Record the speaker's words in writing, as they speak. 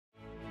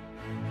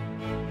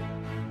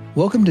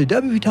Welcome to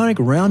WP Tonic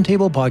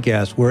Roundtable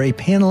Podcast, where a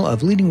panel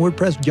of leading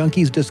WordPress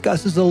junkies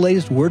discusses the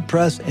latest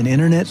WordPress and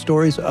internet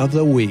stories of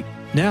the week.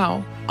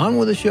 Now, on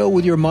with the show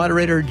with your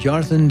moderator,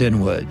 Jonathan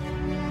Denwood.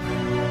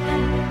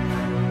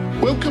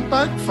 Welcome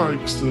back,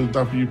 folks, to the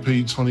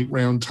WP Tonic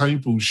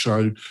Roundtable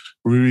show.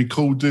 We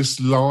record this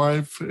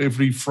live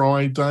every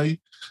Friday,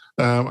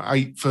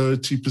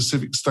 8:30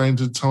 Pacific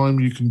Standard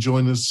Time. You can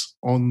join us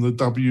on the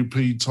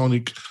WP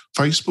Tonic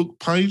Facebook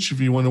page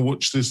if you want to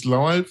watch this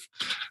live.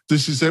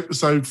 This is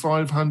episode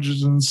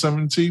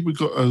 570. We've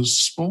got a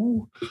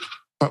small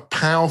but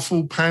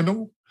powerful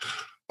panel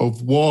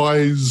of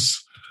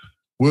wise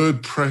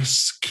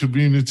WordPress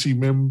community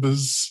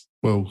members.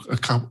 Well, a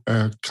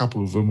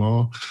couple of them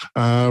are.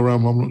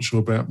 I'm not sure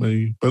about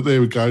me, but there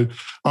we go.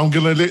 I'm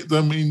going to let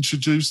them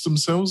introduce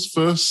themselves.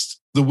 First,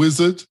 the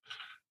wizard,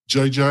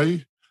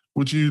 JJ.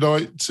 Would you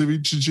like to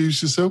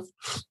introduce yourself?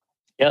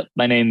 Yep,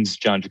 my name's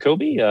John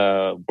Jacoby,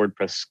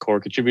 WordPress core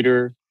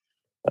contributor.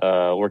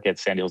 Work at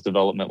Sandhills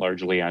Development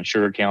largely on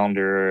Sugar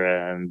Calendar,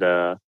 and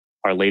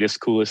our latest,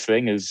 coolest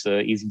thing is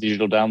Easy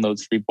Digital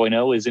Downloads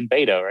 3.0 is in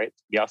beta, right?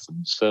 It's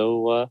awesome.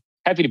 So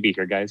happy to be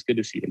here, guys. Good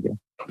to see you again.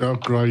 Oh,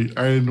 great.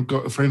 And I've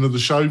got a friend of the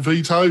show,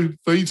 Vito.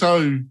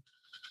 Vito.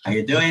 How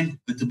you doing?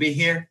 Good to be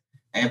here.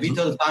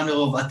 Vito, the founder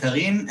of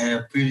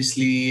Atarin,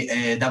 previously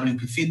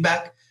WP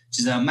Feedback, which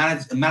is a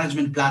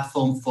management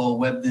platform for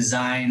web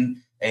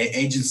design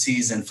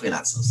agencies and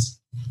freelancers.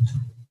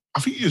 I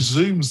think your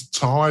Zoom's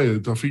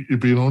tired. I think you've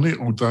been on it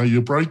all day.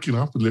 You're breaking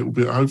up a little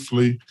bit.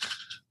 Hopefully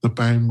the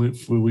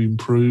bandwidth will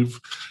improve.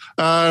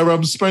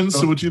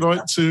 Spencer, would you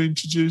like to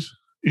introduce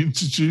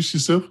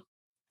yourself?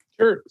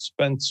 Sure.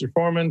 Spencer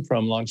Foreman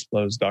from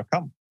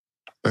launchflows.com.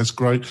 That's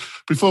great.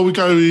 Before we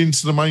go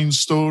into the main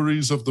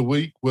stories of the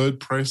week,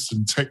 WordPress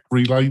and tech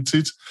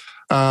related,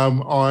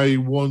 I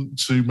want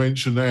to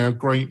mention our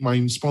great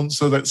main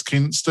sponsor, that's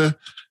Kinsta.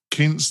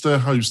 Kinsta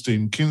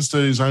Hosting.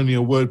 Kinsta is only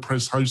a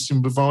WordPress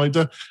hosting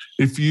provider.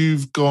 If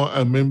you've got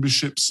a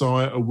membership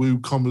site, a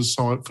WooCommerce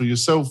site for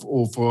yourself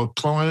or for a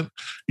client,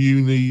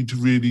 you need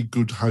really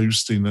good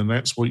hosting, and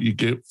that's what you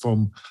get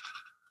from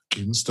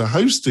Kinsta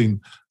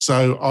Hosting.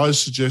 So I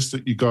suggest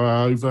that you go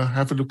over,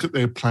 have a look at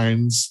their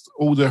plans.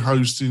 All their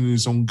hosting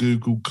is on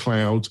Google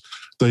Cloud.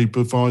 They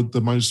provide the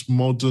most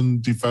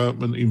modern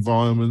development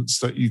environments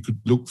that you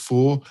could look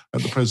for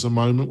at the present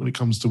moment when it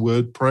comes to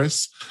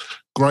WordPress.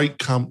 Great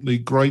company,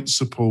 great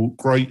support,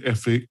 great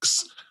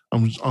ethics.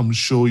 I'm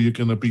sure you're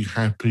going to be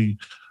happy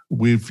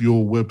with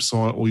your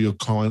website or your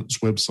client's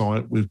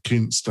website with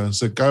Kinsta.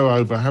 So go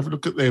over, have a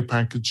look at their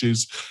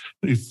packages.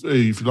 If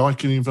you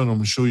like any of them,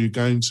 I'm sure you're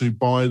going to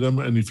buy them.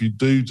 And if you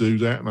do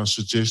that, and I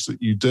suggest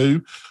that you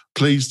do,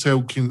 please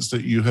tell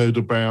Kinsta you heard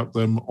about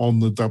them on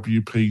the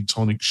WP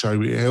Tonic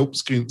show. It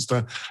helps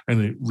Kinsta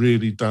and it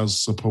really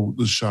does support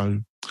the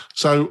show.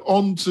 So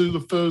on to the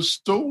first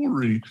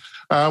story.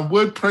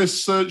 WordPress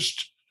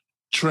search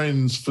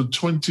trends for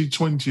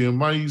 2020,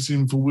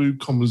 amazing for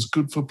WooCommerce,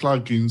 good for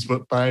plugins,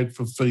 but bad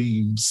for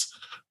themes.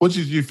 What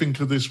did you think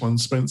of this one,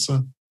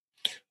 Spencer?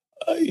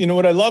 You know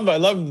what I love? I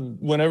love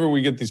whenever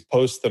we get these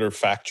posts that are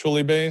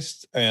factually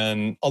based.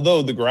 And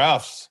although the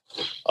graphs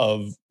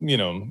of,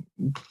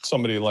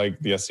 somebody like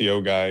the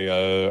SEO guy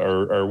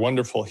are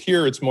wonderful,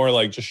 here it's more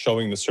like just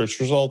showing the search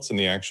results and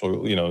the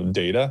actual,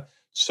 data.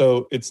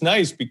 So it's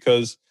nice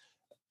because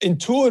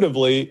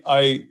intuitively,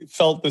 I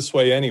felt this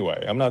way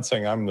anyway. I'm not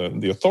saying I'm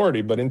the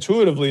authority, but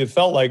intuitively, it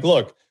felt like,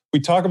 look, we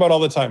talk about all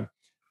the time.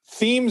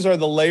 Themes are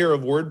the layer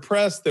of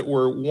WordPress that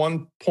were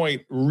one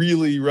point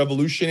really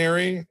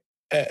revolutionary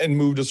and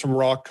moved us from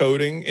raw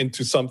coding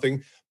into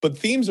something. But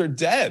themes are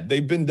dead.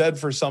 They've been dead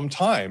for some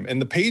time.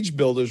 And the page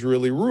builders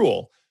really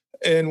rule.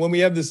 And when we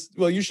have this,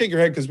 well, you shake your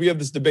head because we have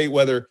this debate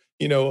whether,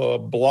 a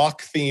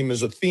block theme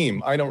is a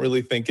theme. I don't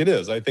really think it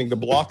is. I think the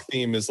block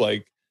theme is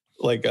like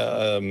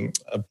a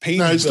page.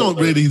 No, it's not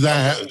really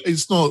that.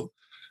 It's not.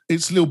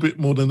 It's a little bit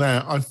more than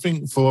that. I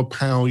think for a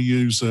power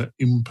user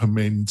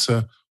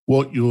implementer,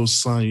 what you're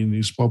saying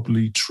is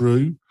probably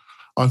true.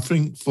 I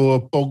think for a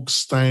bog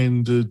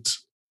standard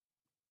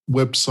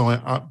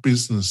website up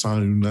business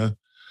owner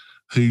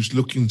who's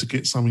looking to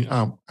get something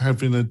up,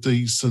 having a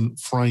decent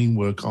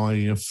framework,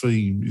 i.e. a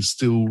theme, is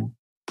still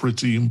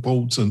pretty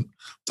important.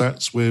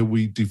 That's where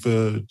we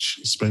diverge,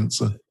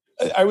 Spencer.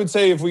 I would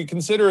say if we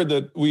consider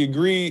that we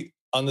agree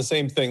on the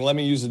same thing, let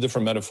me use a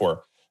different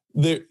metaphor.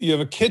 You have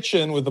a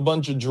kitchen with a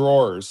bunch of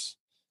drawers.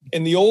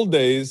 In the old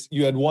days,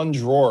 you had one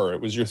drawer.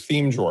 It was your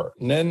theme drawer.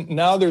 And then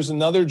now there's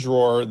another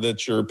drawer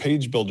that's your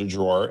page builder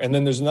drawer. And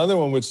then there's another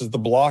one, which is the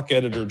block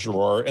editor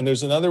drawer. And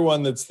there's another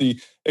one that's the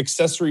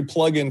accessory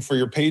plugin for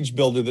your page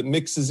builder that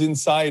mixes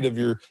inside of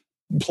your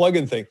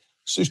plugin thing.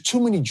 So there's too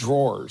many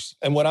drawers.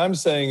 And what I'm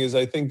saying is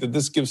I think that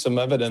this gives some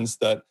evidence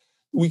that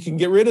we can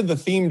get rid of the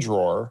theme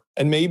drawer,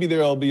 and maybe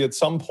there'll be at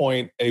some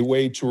point a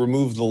way to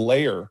remove the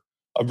layer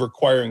of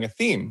requiring a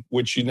theme,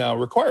 which you now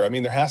require. I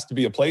mean, there has to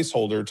be a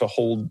placeholder to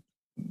hold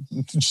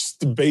just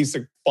the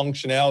basic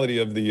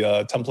functionality of the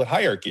template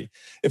hierarchy.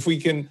 If we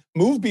can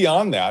move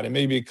beyond that, and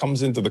maybe it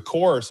comes into the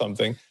core or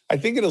something, I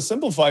think it'll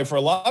simplify for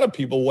a lot of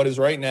people what is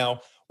right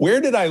now Where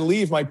did I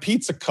leave my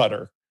pizza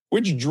cutter?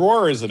 Which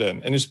drawer is it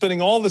in? And you're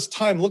spending all this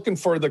time looking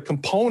for the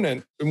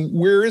component. And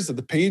where is it?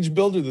 The page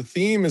builder, the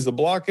theme, is the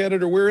block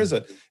editor? Where is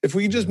it? If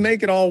we just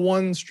make it all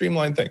one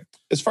streamlined thing.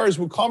 As far as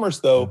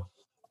WooCommerce, though,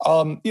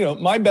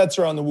 my bets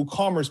are on the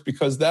WooCommerce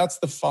because that's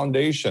the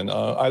foundation.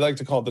 I like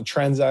to call it the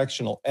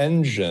transactional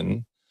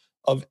engine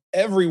of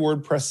every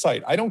WordPress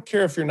site. I don't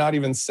care if you're not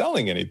even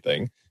selling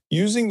anything.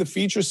 Using the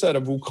feature set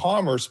of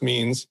WooCommerce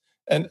means,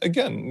 and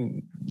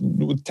again,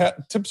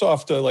 tips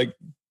off to like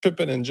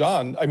Pippin and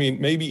John, I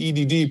mean, maybe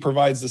EDD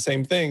provides the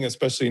same thing,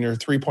 especially in your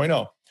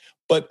 3.0.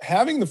 But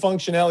having the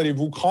functionality of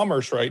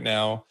WooCommerce right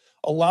now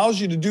allows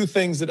you to do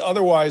things that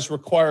otherwise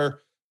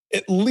require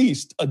at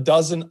least a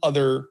dozen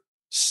other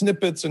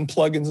snippets and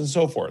plugins and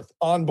so forth.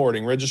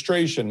 Onboarding,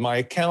 registration, my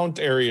account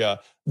area,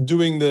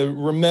 doing the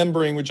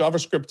remembering with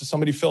JavaScript to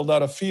somebody filled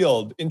out a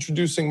field,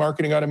 introducing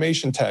marketing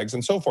automation tags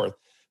and so forth.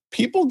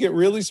 People get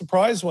really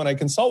surprised when I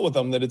consult with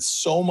them that it's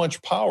so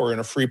much power in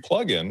a free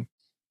plugin.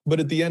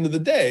 But at the end of the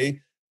day,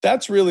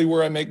 that's really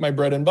where I make my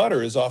bread and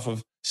butter, is off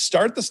of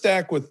start the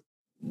stack with,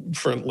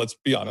 let's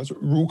be honest,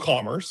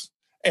 WooCommerce,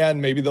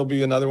 and maybe there'll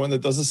be another one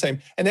that does the same.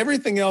 And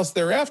everything else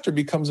thereafter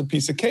becomes a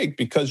piece of cake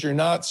because you're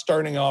not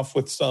starting off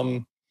with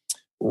some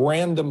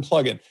random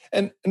plugin.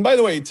 And by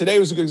the way, today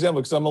was a good example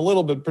because I'm a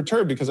little bit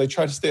perturbed because I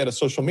try to stay out of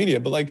social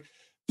media, but like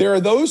there are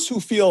those who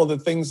feel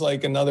that things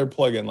like another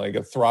plugin, like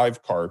a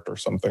Thrivecart or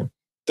something,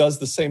 does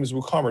the same as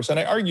WooCommerce. And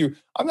I argue,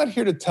 I'm not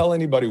here to tell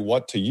anybody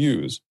what to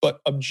use, but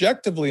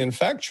objectively and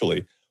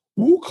factually,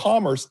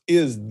 WooCommerce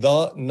is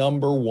the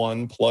number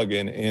one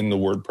plugin in the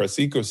WordPress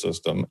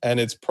ecosystem.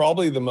 And it's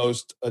probably the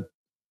most,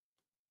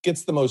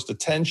 gets the most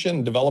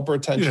attention, developer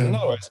attention, and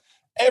otherwise.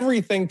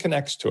 Everything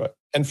connects to it.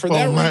 And for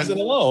that reason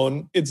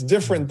alone, it's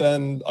different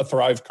than a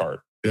Thrivecart.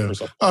 Yeah,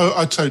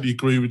 I totally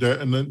agree with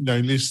that. And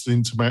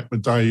listening to Matt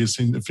Medeiros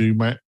interview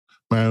Matt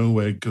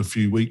Mulweg a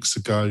few weeks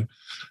ago,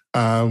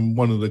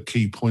 one of the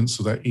key points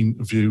of that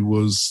interview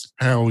was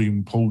how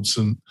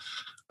important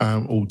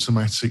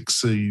Automattic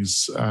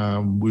sees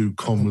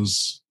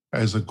WooCommerce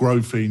as a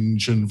growth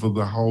engine for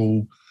the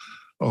whole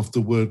of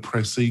the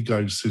WordPress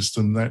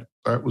ecosystem.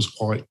 That was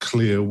quite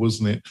clear,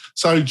 wasn't it?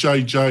 So,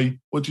 JJ,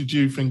 what did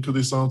you think of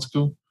this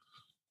article?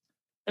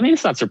 I mean,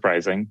 it's not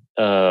surprising.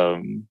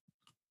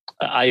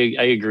 I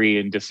agree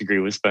and disagree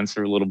with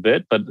Spencer a little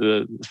bit, but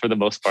for the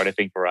most part, I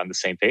think we're on the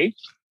same page.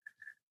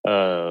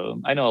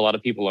 I know a lot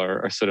of people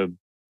are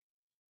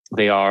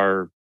they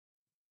are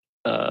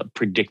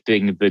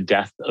predicting the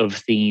death of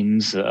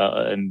themes,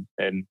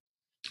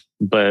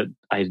 but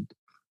I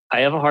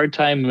have a hard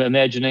time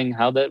imagining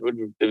how it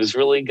was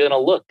really going to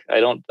look. I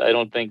don't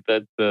think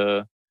that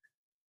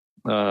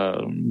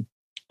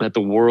that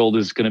the world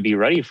is going to be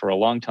ready for a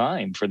long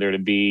time for there to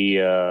be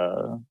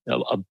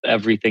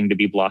everything to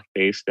be block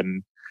based,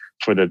 and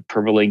for the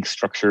permalink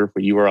structure,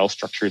 for URL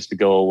structures to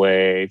go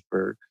away,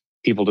 for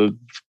people to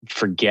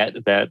forget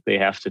that they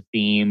have to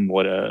theme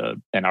what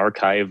an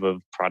archive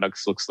of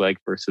products looks like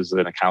versus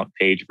an account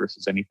page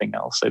versus anything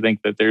else. I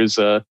think that there's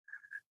a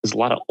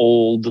lot of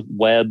old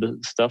web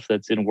stuff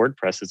that's in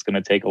WordPress that's going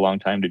to take a long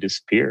time to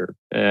disappear,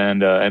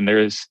 and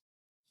there's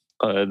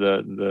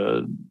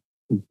the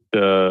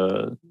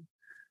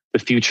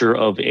future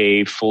of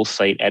a full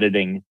site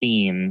editing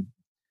theme.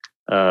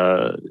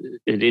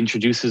 It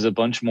introduces a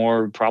bunch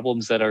more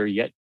problems that are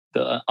yet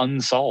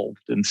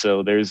unsolved, and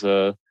so there's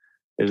a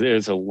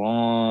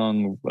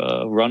long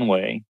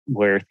runway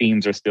where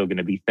themes are still going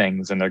to be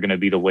things, and they're going to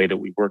be the way that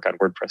we work on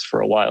WordPress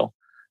for a while.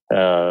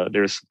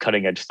 There's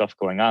cutting edge stuff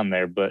going on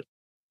there, but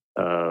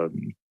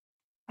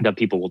that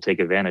people will take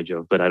advantage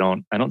of. But I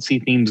don't see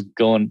themes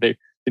going.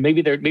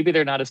 Maybe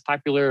they're not as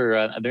popular.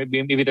 Or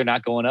maybe they're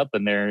not going up,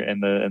 and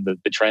the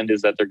trend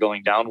is that they're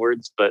going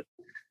downwards. But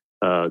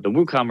the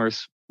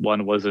WooCommerce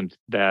one wasn't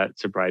that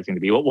surprising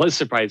to me. What was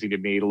surprising to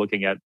me,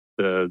 looking at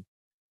the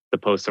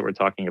post that we're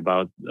talking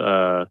about,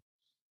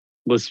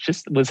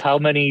 was how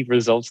many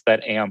results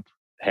that AMP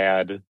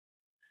had.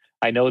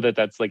 I know that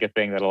that's like a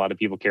thing that a lot of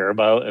people care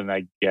about, and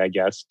I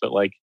guess, but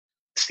like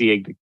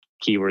seeing the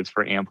keywords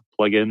for AMP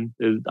plugin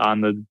is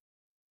on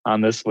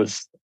this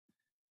was,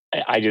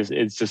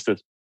 it's just a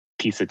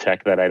piece of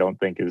tech that I don't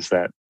think is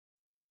that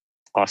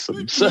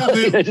awesome. So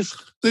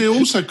there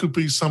also could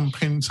be some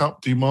pent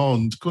up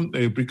demand, couldn't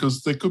there?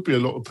 Because there could be a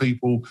lot of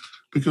people,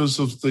 because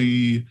of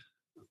the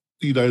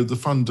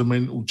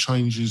fundamental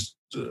changes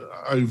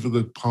over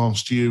the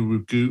past year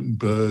with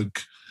Gutenberg.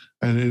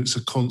 And it's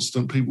a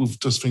constant. People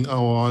just think, I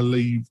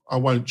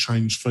won't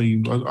change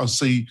theme.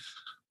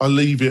 I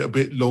leave it a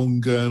bit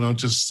longer, and I'll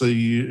just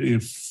see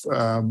if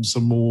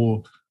some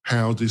more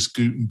how this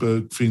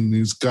Gutenberg thing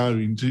is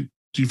going. Do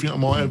you think I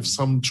might have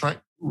some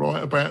track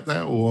right about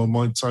that, or am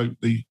I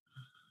totally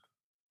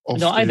off?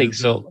 No, I think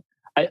so.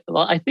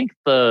 I think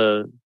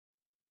the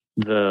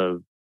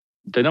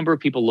number of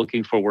people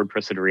looking for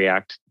WordPress and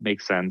React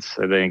makes sense.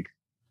 I think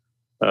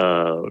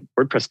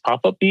WordPress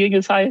pop-up being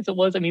as high as it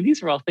was. I mean,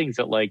 these are all things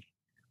that like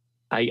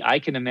I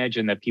can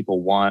imagine that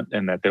people want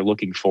and that they're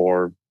looking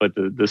for, but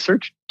the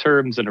search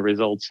terms and the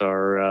results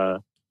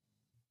are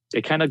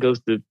it kind of goes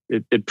to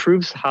it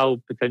proves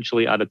how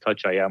potentially out of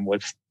touch I am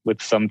with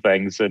some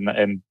things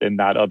and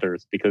not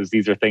others, because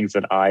these are things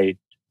that I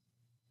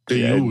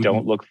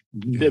don't look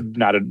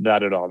not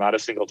at all, not a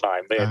single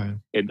time.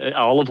 In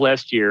all of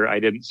last year, I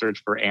didn't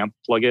search for AMP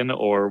plugin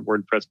or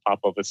WordPress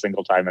pop-up a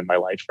single time in my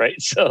life,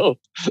 right? So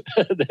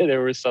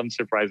there were some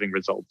surprising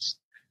results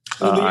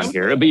on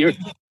here.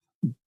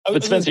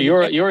 But Spencer,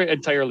 you're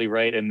entirely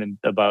right, and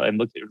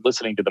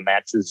listening to the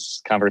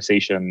Max's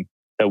conversation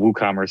that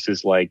WooCommerce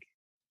is like,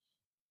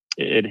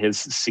 it has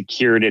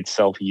secured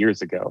itself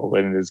years ago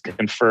and has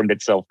confirmed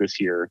itself this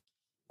year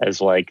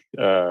as like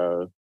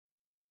the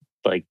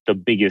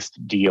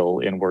biggest deal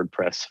in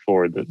WordPress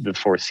for the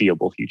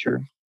foreseeable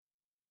future.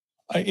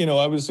 I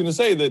was going to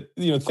say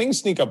that, things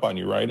sneak up on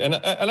you, right? And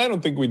I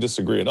don't think we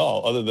disagree at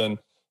all, other than,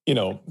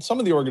 some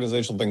of the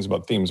organizational things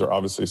about themes are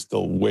obviously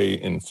still way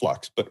in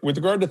flux. But with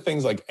regard to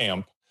things like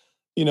AMP,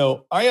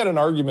 I had an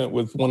argument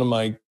with one of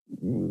my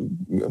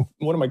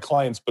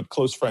clients, but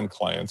close friend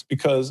clients,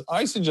 because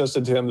I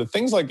suggested to him that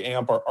things like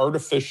AMP are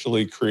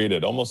artificially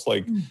created, almost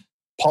like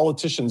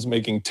politicians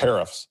making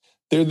tariffs.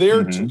 They're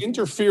there to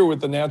interfere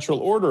with the natural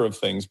order of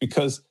things,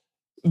 because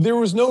there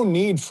was no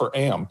need for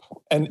AMP,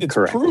 and it's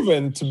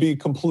proven to be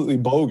completely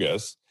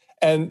bogus.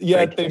 And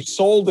yet they've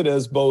sold it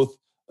as both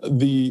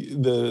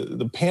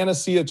the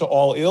panacea to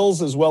all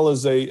ills, as well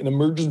as an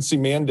emergency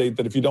mandate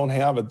that if you don't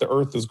have it, the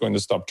earth is going to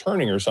stop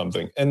turning or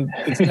something. And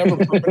it's never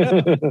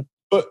proven it.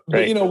 But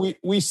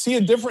we see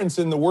a difference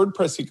in the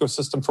WordPress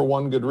ecosystem for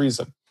one good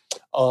reason.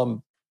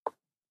 And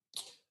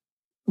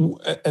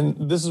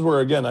this is where,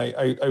 again,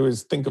 I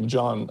always think of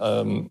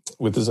John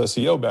with his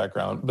SEO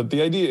background. But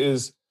the idea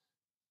is,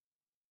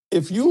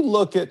 if you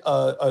look at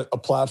a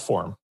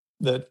platform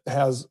that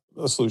has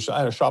a solution,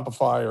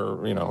 Shopify or,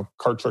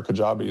 Kartra,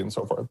 Kajabi, and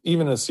so forth,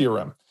 even a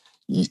CRM,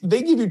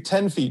 they give you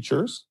 10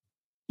 features.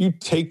 You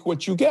take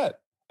what you get,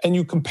 and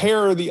you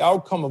compare the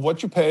outcome of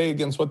what you pay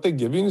against what they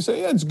give you. And you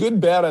say, yeah, it's good,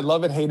 bad, I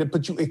love it, hate it,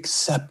 but you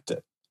accept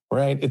it,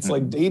 right? It's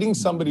like dating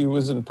somebody who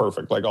isn't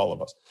perfect, like all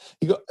of us.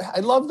 You go, I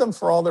love them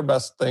for all their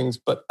best things,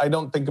 but I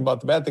don't think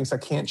about the bad things. I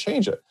can't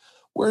change it.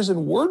 Whereas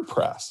in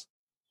WordPress,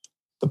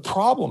 the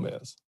problem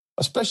is,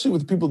 especially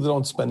with people that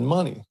don't spend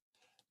money,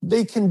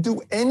 they can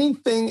do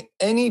anything,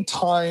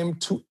 anytime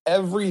to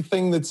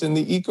everything that's in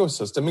the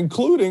ecosystem,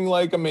 including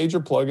like a major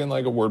plugin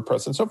like a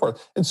WordPress and so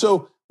forth. And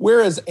so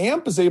whereas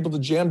AMP is able to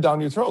jam down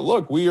your throat,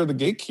 look, we are the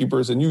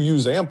gatekeepers and you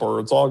use AMP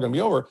or it's all going to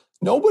be over.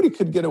 Nobody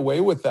could get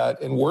away with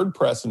that in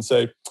WordPress and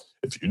say,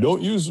 if you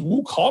don't use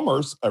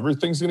WooCommerce,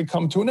 everything's going to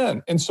come to an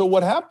end. And so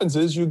what happens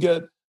is you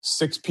get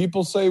 6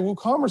 people say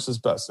WooCommerce is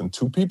best and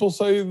 2 people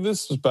say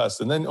this is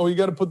best. And then, you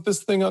got to put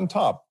this thing on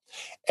top.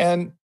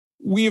 And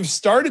we have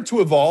started to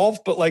evolve,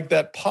 but like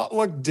that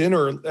potluck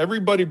dinner,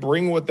 everybody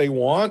bring what they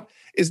want,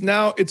 is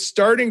now it's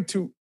starting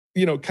to,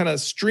 kind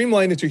of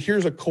streamline into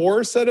here's a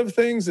core set of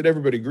things that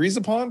everybody agrees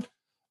upon.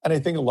 And I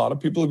think a lot of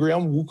people agree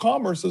on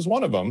WooCommerce as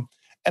one of them.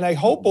 And I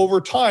hope over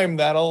time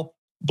that'll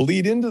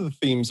bleed into the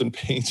themes and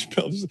page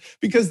builders,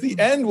 because the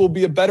end will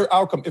be a better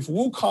outcome. If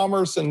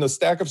WooCommerce and the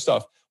stack of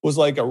stuff was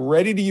like a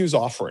ready to use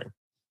offering,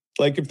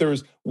 like if there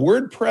was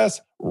WordPress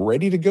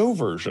ready to go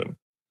version,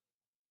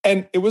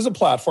 and it was a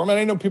platform, and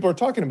I know people are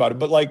talking about it,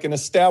 but like an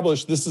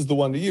established, this is the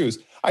one to use.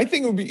 I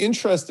think it would be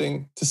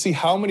interesting to see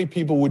how many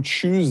people would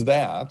choose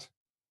that,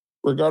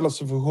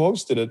 regardless of who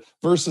hosted it,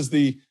 versus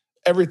the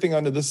everything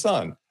under the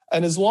sun.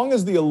 And as long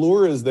as the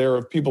allure is there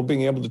of people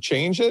being able to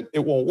change it,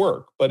 it won't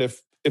work. But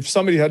if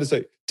somebody had to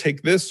say,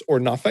 take this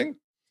or nothing,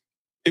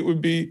 it'd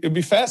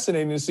be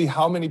fascinating to see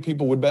how many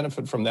people would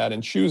benefit from that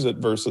and choose it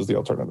versus the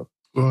alternative.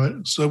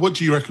 Right. So what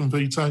do you reckon,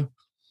 Vito?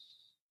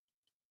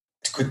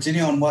 To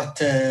continue on what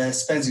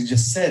Spencer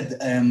just said,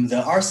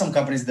 there are some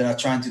companies that are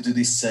trying to do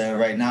this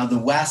right now. The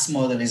WAS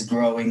model is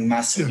growing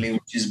massively,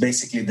 which is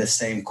basically the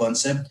same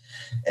concept.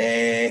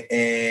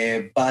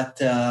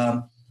 But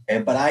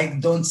I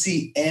don't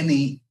see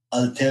any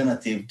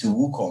alternative to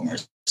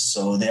WooCommerce.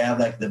 So they have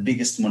like the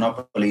biggest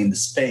monopoly in the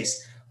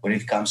space when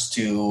it comes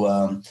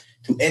to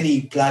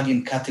any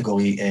plugin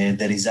category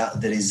that is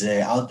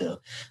out there.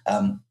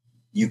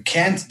 You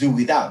can't do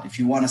without. If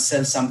you want to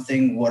sell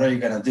something, what are you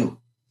going to do?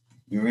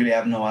 You really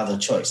have no other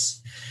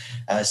choice.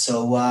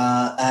 So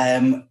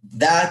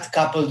that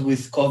coupled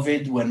with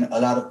COVID, when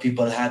a lot of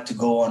people had to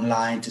go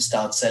online to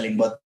start selling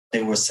what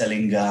they were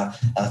selling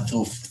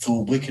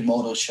through brick and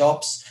mortar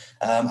shops,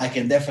 I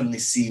can definitely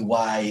see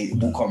why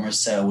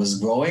WooCommerce was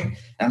growing.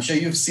 And I'm sure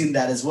you've seen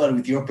that as well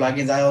with your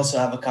plugins. I also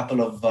have a couple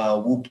of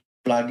Woo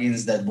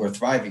plugins that were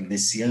thriving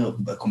this year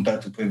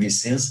compared to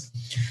previous years.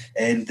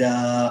 And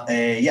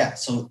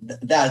so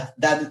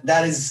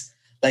that is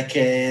like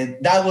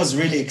that was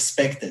really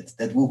expected,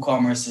 that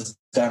WooCommerce is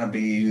gonna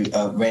be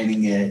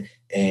reigning,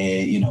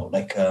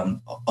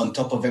 on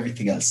top of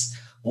everything else.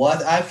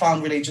 What I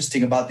found really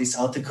interesting about this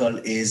article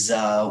is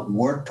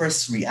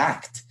WordPress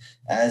React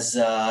as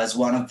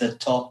one of the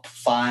top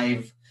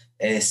 5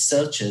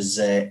 searches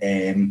that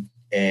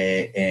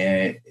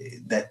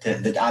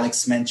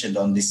Alex mentioned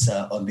on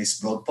this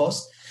blog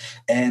post.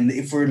 And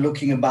if we're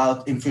looking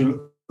into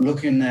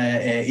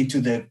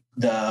the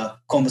the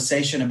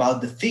conversation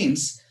about the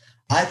themes,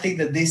 I think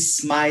that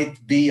this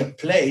might be a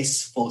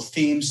place for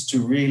themes to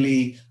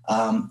really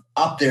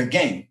up their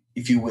game,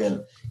 if you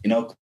will.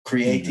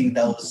 Creating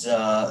those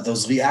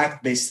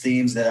React-based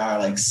themes that are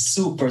like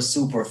super,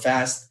 super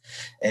fast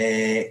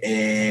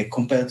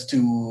compared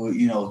to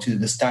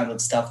the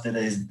standard stuff that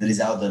is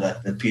out there,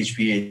 like the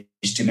PHP,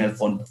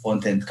 HTML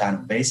front-end kind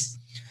of base.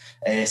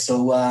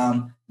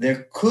 So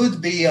there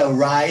could be a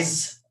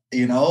rise,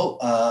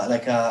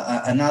 like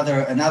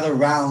another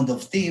round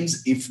of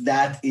themes if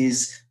that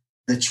is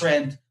the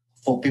trend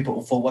for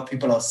what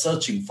people are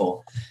searching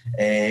for.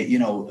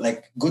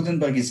 Like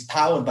Gutenberg is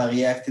powered by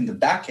React in the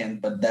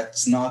backend, but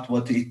that's not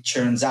what it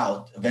churns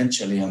out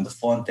eventually on the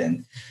front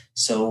end.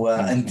 So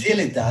until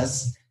it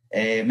does,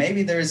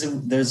 maybe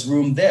there's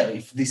room there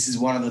if this is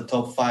one of the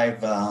top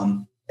 5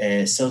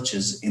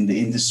 searches in the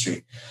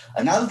industry.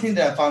 Another thing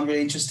that I found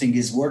really interesting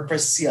is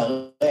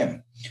WordPress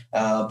CRM.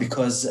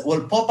 Because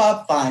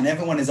pop-up, fine.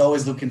 Everyone is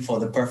always looking for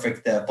the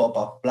perfect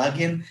pop-up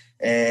plugin.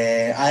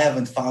 I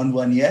haven't found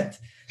one yet.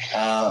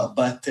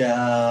 But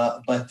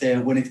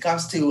when it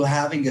comes to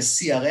having a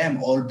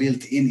CRM all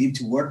built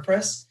into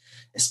WordPress,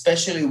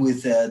 especially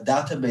with a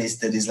database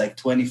that is like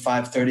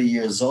 25, 30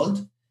 years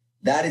old,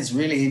 that is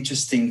really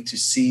interesting to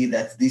see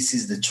that this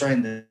is the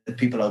trend that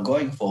people are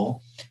going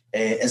for,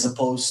 as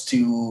opposed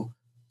to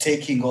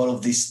taking all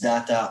of this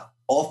data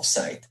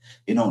offsite.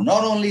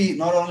 Not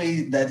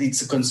only that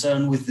it's a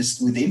concern with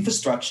the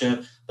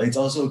infrastructure, but it's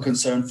also a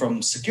concern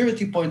from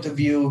security point of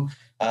view.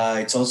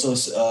 It's also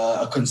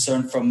a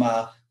concern from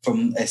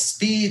a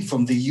speed,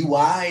 from the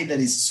UI that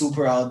is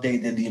super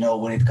outdated,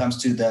 when it comes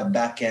to the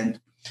back end.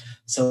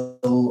 So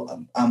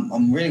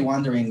I'm really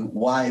wondering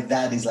why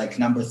that is like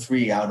number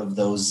 3 out of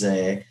those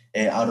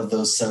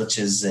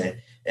searches.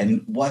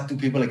 And what do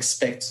people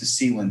expect to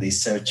see when they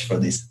search for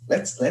this?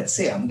 Let's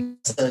see. I'm going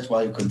to search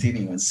while you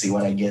continue and see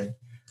what I get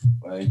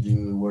when I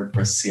do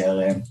WordPress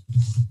CRM.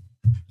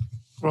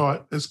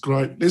 Right, that's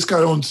great. Let's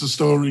go on to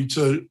story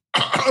 2.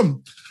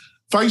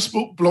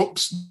 Facebook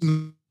blocks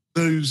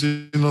news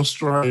in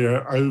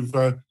Australia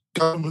over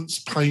government's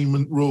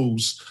payment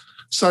rules.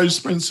 So,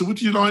 Spencer,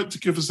 would you like to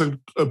give us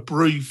a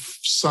brief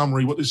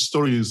summary what this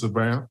story is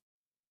about?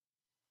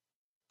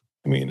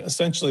 I mean,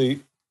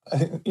 essentially,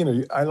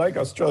 I like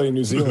Australia and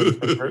New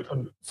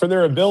Zealand for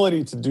their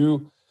ability to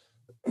do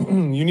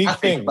unique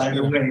things. By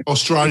the way,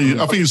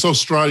 Australia, I think it's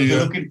Australia.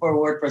 You're looking for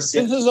WordPress.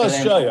 This is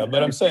Australia,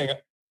 but I'm saying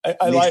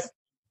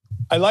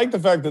I like the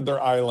fact that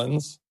they're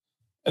islands,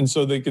 and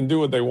so they can do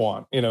what they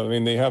want.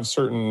 They have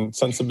certain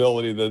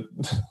sensibility that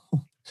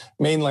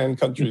mainland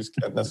countries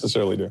can't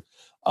necessarily do.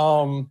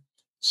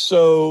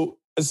 So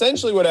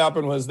essentially what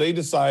happened was they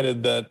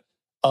decided that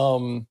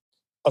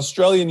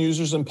Australian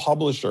users and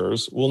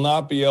publishers will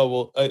not be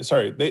able,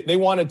 they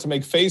wanted to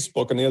make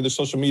Facebook and the other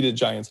social media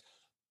giants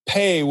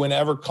pay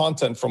whenever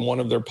content from one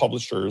of their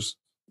publishers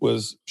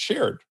was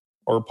shared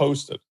or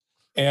posted.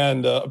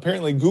 And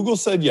apparently Google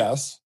said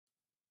yes,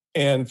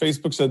 and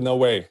Facebook said no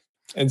way.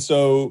 And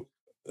so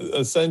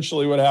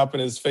essentially what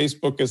happened is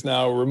Facebook has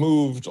now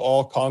removed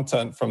all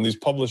content from these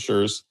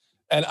publishers.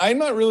 And I'm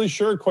not really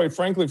sure, quite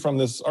frankly, from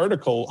this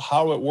article,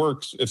 how it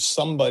works if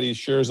somebody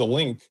shares a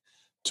link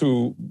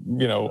to,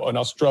 an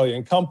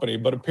Australian company.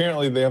 But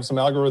apparently they have some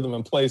algorithm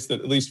in place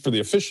that, at least for the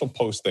official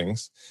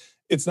postings,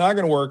 it's not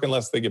going to work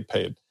unless they get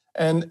paid.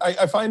 And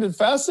I find it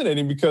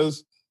fascinating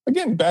because,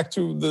 again, back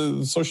to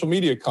the social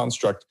media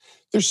construct,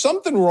 there's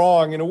something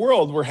wrong in a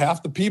world where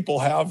half the people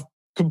have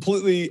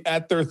completely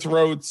at their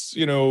throats,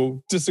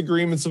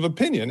 disagreements of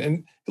opinion.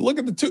 And look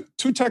at the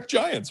two tech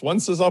giants. One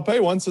says I'll pay,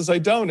 one says I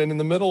don't. And in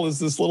the middle is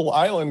this little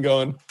island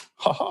going,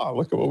 haha,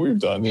 look at what we've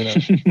done.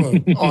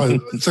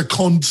 It's a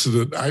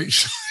continent,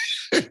 actually.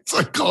 It's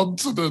a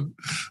continent.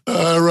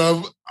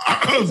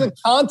 It's a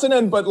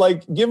continent, but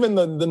like given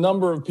the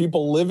number of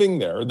people living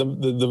there,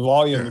 the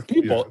volume of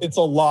people, it's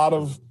a lot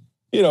of,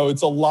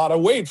 it's a lot of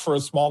weight for a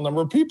small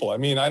number of people. I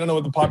mean, I don't know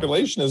what the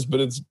population is,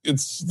 but I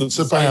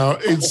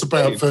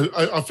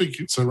think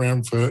it's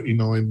around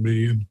 39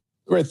 million.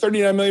 Right,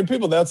 39 million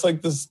people. That's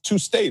like this 2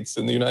 states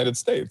in the United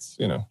States,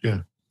 Yeah.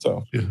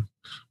 So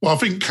well, I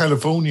think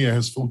California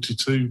has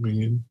 42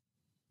 million.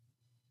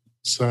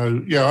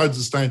 So I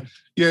understand.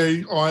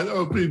 Yeah,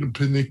 I've been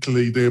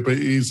pernickety there, but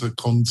it is a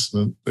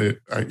continent that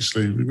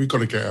actually we've got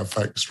to get our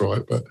facts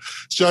right. But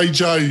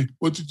JJ,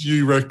 what did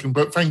you reckon?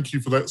 But thank you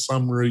for that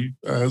summary,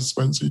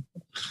 Spencer.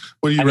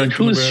 What do you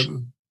reckon about it?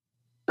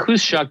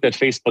 Who's shocked that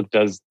Facebook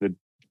does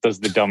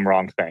the dumb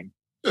wrong thing?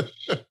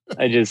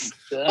 I just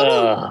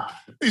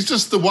it's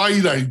just the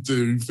way they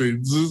do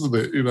things, isn't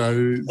it?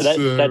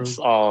 That's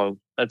all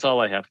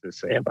I have to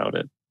say about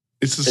it.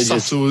 It's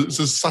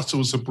as subtle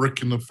as a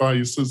brick in the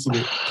face, isn't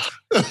it?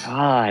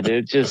 God,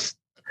 and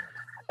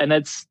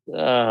that's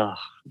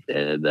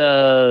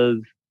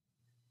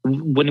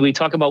when we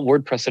talk about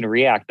WordPress and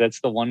React,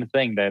 that's the one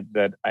thing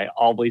that I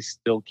always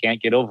still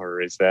can't get over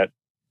is that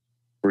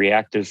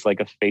React is like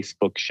a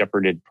Facebook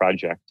shepherded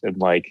project, and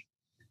like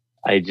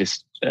I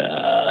just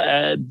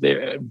nothing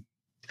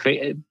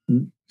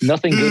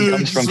good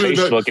comes from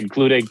Facebook,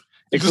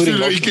 You just feel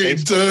like you're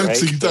getting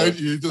dirty, right? don't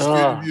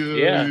you?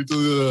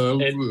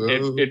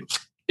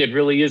 Just it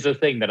really is a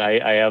thing that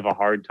I have a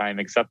hard time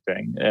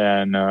accepting,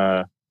 and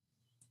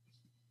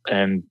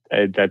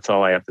that's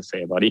all I have to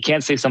say about it. You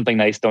can't say something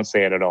nice, don't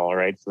say it at all,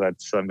 right? So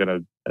that's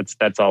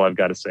all I've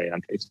got to say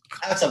on Facebook.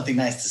 I have something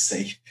nice to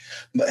say.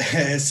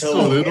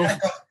 So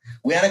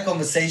we had a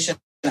conversation.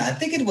 I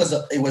think it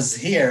was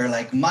here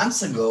like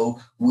months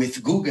ago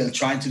with Google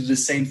trying to do the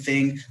same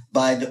thing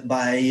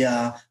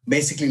by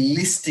basically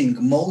listing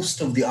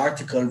most of the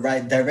article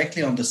right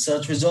directly on the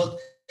search result.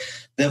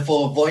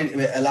 Therefore,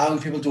 allowing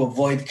people to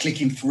avoid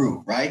clicking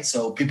through, right?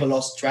 So people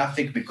lost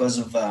traffic because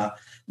of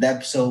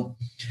that. So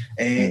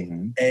I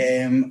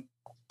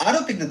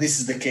don't think that this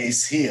is the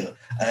case here.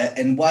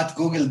 And what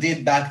Google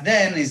did back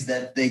then is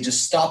that they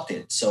just stopped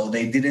it. So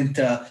they didn't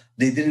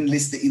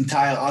list the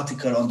entire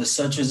article on the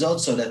search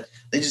results, so that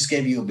they just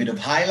gave you a bit of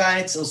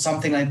highlights or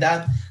something like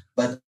that.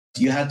 But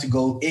you had to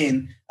go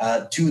in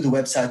to the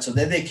website so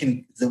that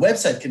the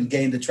website can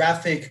gain the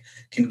traffic,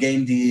 can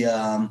gain the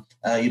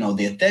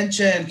the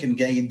attention, can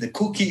gain the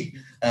cookie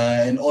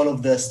and all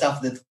of the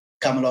stuff that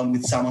come along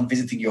with someone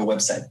visiting your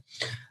website.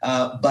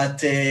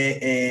 But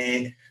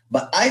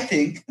I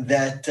think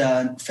that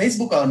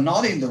Facebook are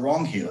not in the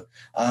wrong here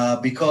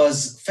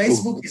because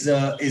Facebook is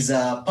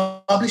a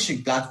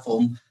publishing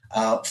platform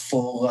it's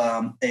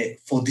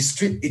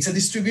a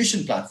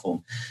distribution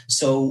platform.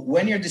 So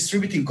when you're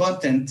distributing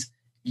content,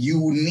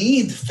 you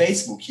need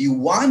Facebook. You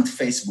want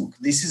Facebook.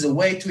 This is a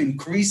way to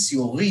increase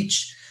your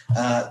reach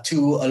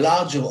to a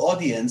larger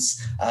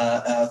audience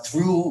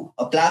through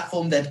a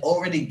platform that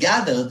already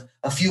gathered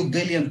a few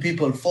billion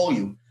people for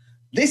you.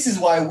 This is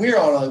why we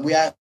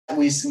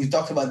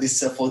talked about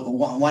this for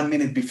 1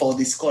 minute before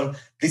this call.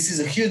 This is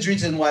a huge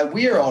reason why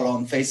we're all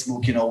on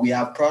Facebook. We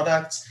have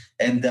products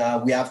and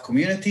we have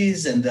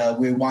communities, and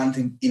we want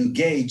to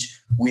engage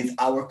with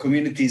our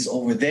communities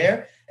over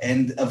there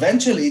and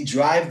eventually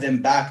drive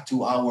them back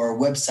to our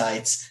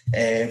websites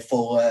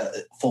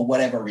for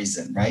whatever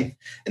reason, right?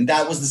 And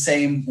that was the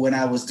same when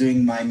I was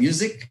doing my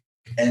music,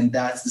 and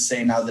that's the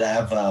same now that I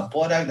have a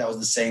product. That was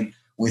the same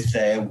with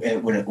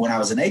when I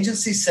was an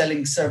agency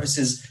selling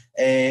services,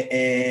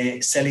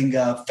 selling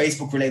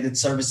Facebook-related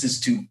services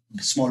to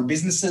small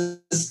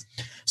businesses.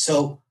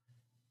 So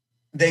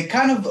they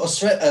kind of,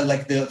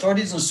 the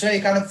authorities in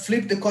Australia kind of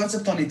flipped the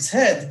concept on its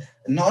head,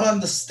 not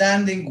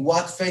understanding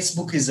what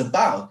Facebook is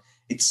about.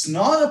 It's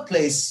not a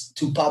place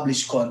to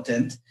publish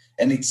content,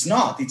 and it's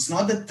not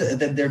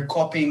that they're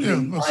copying the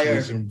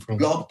entire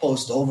blog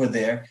post over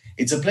there.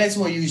 It's a place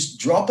where you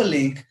drop a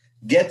link,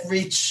 get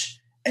reach,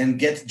 and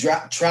get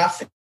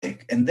traffic.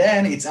 And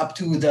then it's up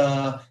to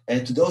to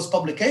those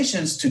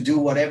publications to do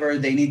whatever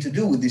they need to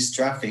do with this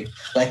traffic.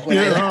 Like when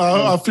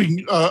I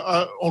think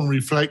on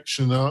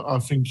reflection, I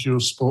think you're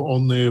spot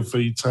on there,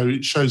 Vito.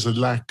 It shows a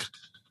lack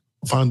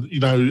of,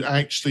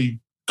 actually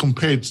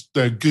compared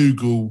to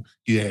Google.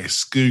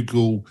 Yes,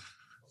 Google,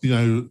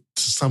 to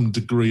some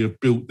degree have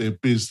built their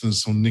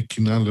business on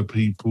nicking other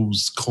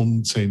people's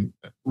content,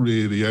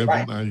 really,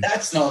 haven't they?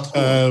 That's not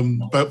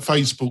cool. But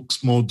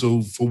Facebook's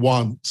model, for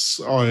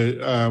once,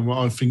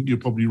 I think you're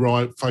probably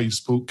right,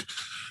 Facebook.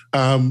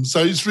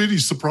 So it's really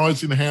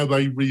surprising how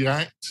they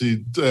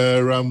reacted.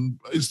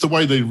 It's the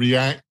way they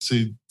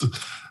reacted.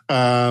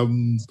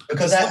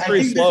 Because I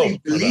think that they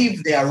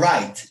believe they are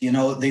right.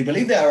 They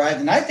believe they are right,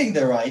 and I think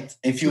they're right.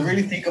 If you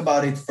really think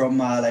about it from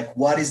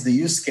what is the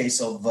use case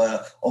of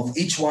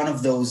each one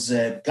of those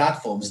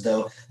platforms,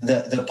 the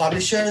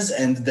publishers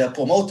and the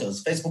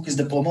promoters. Facebook is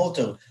the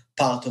promoter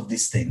part of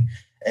this thing.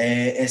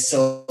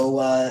 So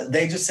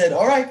they just said,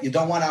 all right, you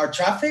don't want our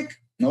traffic?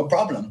 No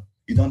problem.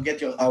 You don't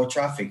get our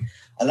traffic.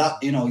 A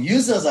lot,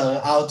 users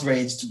are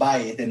outraged by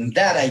it, and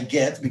that I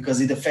get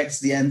because it affects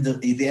the end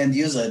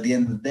user at the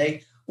end of the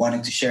day,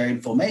 wanting to share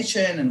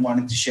information and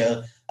wanting to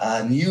share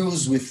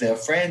news with their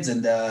friends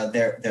and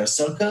their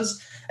circles.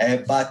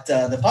 But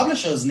the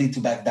publishers need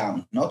to back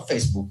down, not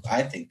Facebook,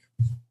 I think.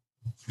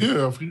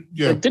 Yeah.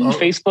 But didn't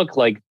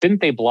Facebook,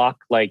 didn't they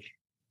block a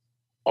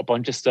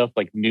bunch of stuff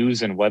like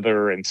news and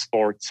weather and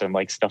sports and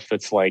stuff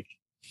that's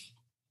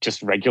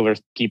just regular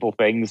people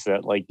things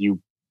that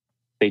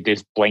they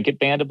just blanket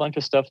banned a bunch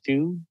of stuff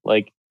too?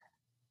 So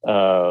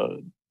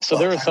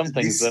there are some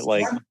things that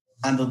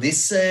under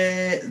this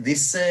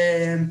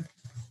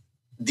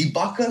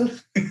debacle.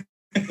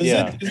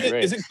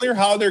 Is it clear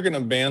how they're going to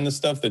ban the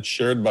stuff that's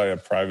shared by a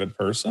private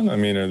person? I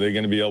mean, are they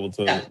going to be able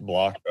to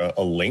block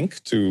a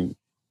link to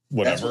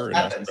whatever in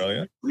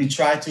Australia? We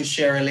try to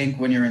share a link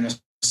when you're in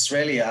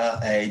Australia.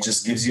 It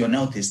just gives you a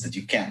notice that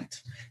you can't.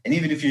 And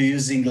even if you're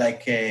using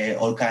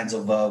all kinds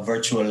of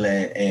virtual,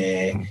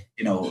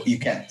 you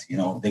can't.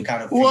 They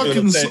kind of. All I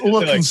can say,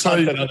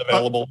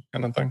 unavailable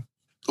kind of thing.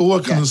 All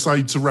I can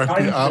say to wrap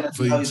it up,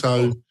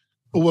 Vito.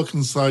 All I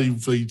can say,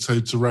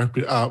 Vito, to wrap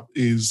it up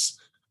is,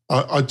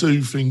 I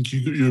do think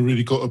you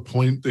really got a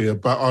point there.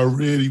 But I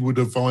really would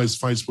advise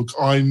Facebook.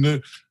 I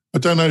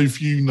don't know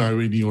if you know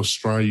any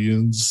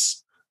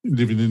Australians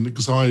living in,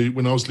 because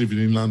when I was living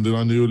in London,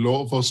 I knew a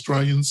lot of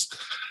Australians.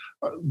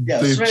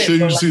 they're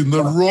choosing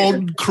the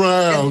wrong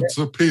crowd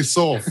to piss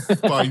off,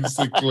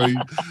 basically.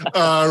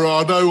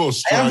 I know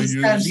Australians.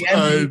 I understand the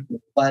end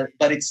user,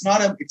 but it's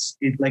not it's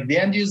like the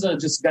end user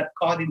just got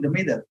caught in the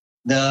middle.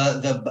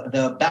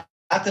 The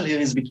battle here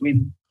is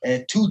between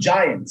two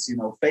giants,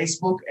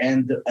 Facebook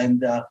and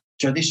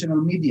traditional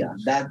media.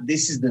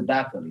 This is the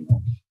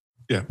battle,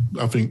 Yeah,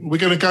 I think we're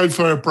going to go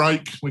for a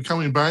break. We're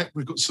coming back.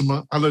 We've got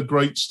some other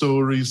great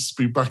stories.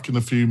 Be back in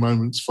a few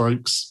moments,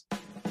 folks.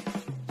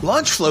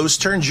 LaunchFlows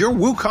turns your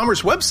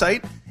WooCommerce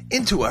website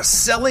into a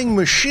selling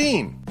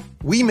machine.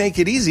 We make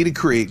it easy to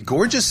create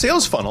gorgeous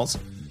sales funnels,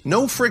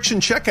 no friction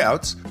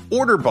checkouts,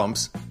 order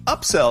bumps,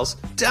 upsells,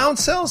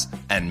 downsells,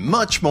 and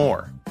much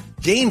more.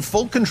 Gain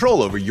full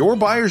control over your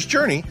buyer's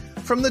journey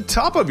from the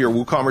top of your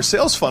WooCommerce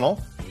sales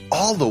funnel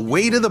all the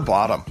way to the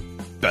bottom.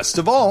 Best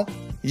of all,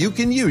 you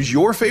can use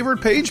your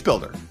favorite page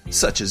builder,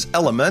 such as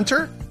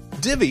Elementor,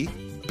 Divi,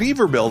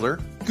 Beaver Builder,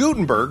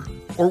 Gutenberg,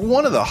 or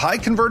one of the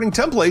high-converting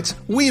templates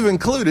we've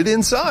included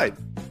inside.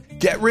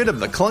 Get rid of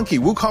the clunky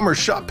WooCommerce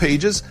shop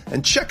pages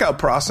and checkout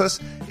process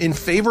in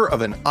favor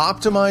of an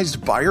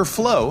optimized buyer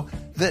flow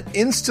that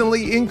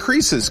instantly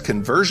increases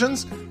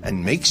conversions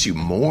and makes you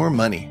more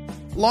money.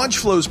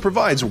 LaunchFlows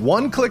provides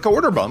one-click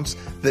order bumps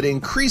that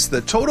increase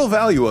the total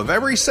value of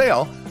every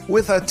sale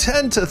with a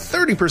 10 to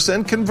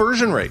 30%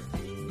 conversion rate.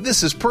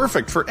 This is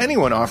perfect for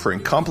anyone offering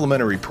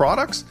complimentary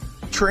products,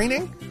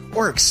 training,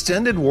 or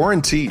extended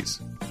warranties.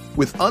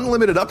 With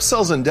unlimited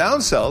upsells and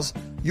downsells,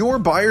 your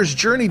buyer's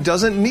journey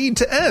doesn't need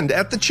to end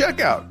at the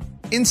checkout.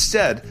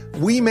 Instead,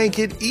 we make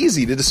it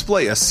easy to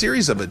display a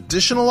series of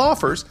additional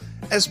offers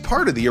as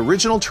part of the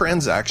original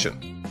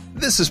transaction.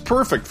 This is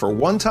perfect for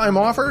one-time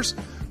offers,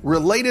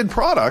 related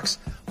products,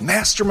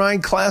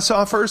 mastermind class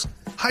offers,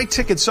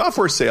 high-ticket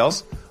software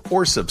sales,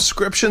 or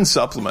subscription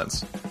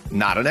supplements.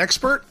 Not an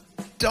expert?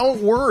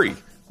 Don't worry.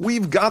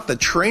 We've got the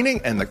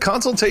training and the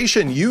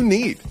consultation you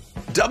need.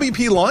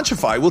 WP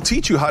Launchify will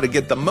teach you how to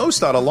get the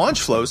most out of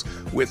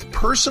LaunchFlows with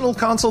personal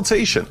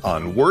consultation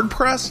on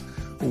WordPress,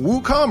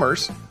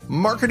 WooCommerce,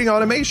 marketing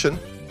automation,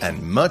 and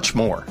much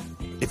more.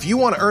 If you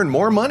want to earn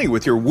more money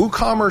with your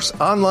WooCommerce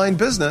online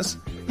business,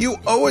 you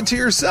owe it to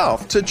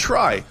yourself to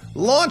try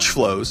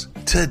LaunchFlows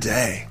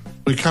today.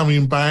 We're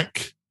coming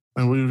back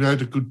and we've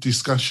had a good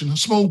discussion. A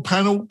small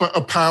panel, but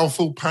a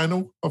powerful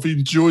panel. I've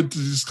enjoyed the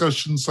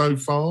discussion so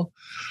far.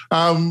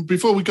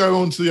 Before we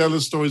go on to the other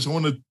stories, I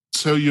want to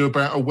tell you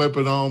about a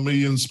webinar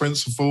me and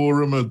Spencer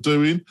Forum are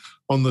doing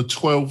on the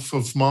 12th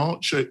of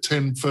March at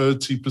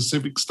 10:30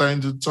 Pacific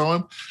Standard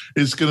Time.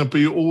 It's going to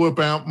be all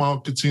about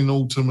marketing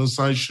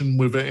automation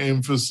with an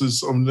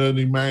emphasis on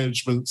learning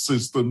management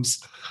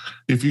systems.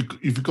 If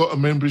you've got a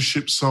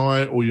membership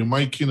site or you're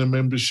making a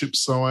membership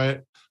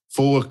site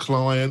for a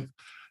client,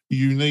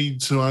 you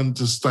need to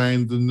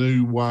understand the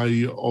new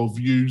way of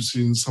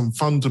using some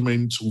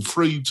fundamental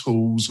free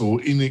tools or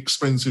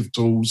inexpensive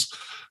tools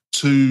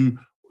to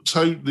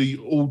totally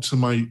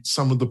automate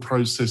some of the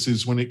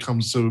processes when it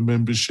comes to a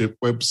membership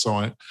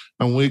website.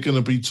 And we're going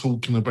to be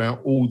talking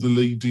about all the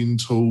leading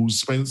tools.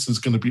 Spencer's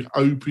going to be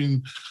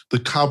opening the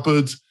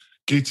cupboard,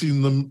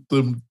 getting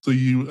the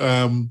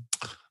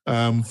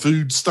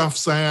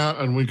foodstuffs out,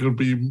 and we're going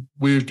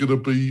to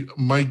be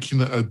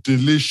making a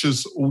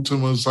delicious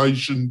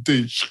automation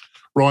dish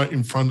right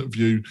in front of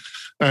you.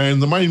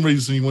 And the main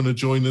reason you want to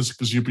join us is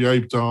because you'll be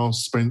able to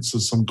ask Spencer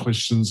some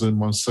questions and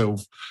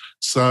myself.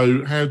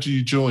 So how do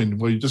you join?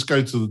 Well, you just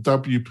go to the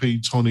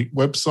WP Tonic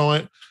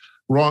website.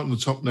 Right on the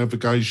top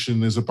navigation,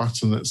 there's a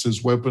button that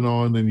says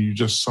webinar, and then you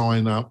just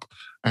sign up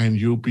and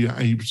you'll be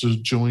able to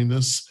join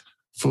us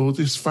for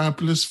this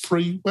fabulous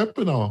free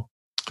webinar.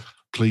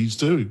 Please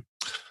do.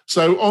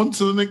 So on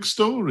to the next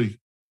story.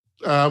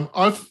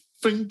 I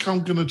think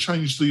I'm going to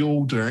change the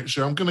order,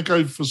 actually. I'm going to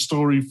go for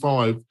story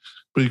 5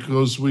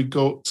 because we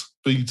got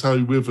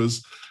Vito with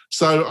us.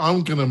 So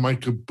I'm going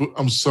to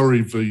I'm sorry,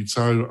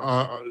 Vito.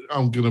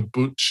 I'm going to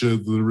butcher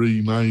the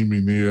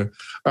renaming here.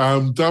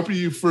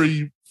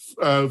 W3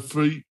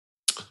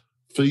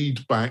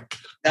 feedback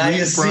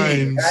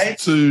rebrands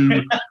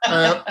to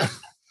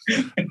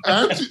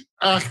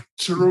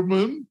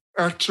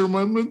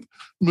Actroman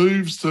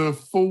moves to a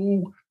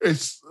full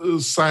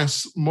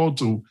SaaS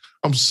model.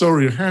 I'm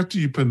sorry, how do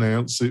you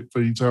pronounce it,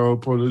 Vito? I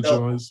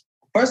apologize.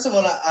 First of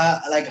all,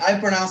 I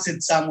pronounce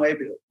it some way.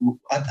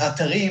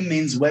 Atarim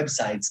means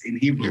websites in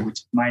Hebrew,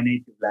 which is my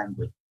native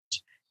language.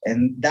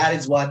 And that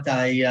is what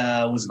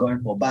I was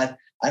going for. But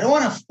I don't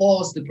want to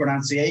force the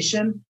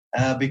pronunciation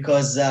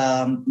because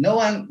no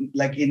one,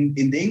 like in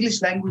the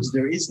English language,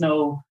 there is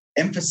no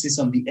emphasis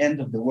on the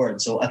end of the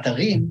word. So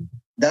Atarim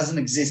doesn't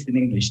exist in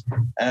English.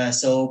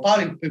 So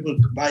probably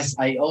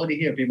I already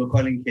hear people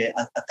calling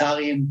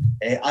Atarim,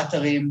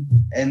 Atarim,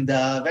 and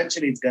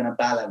eventually it's going to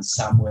balance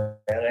somewhere.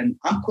 And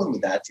I'm cool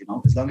with that,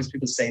 as long as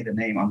people say the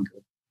name, I'm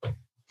good.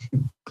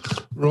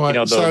 Right.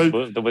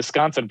 The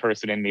Wisconsin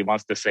person in me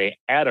wants to say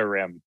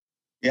Atarim.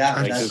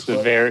 Yeah, that's cool.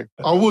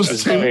 I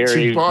was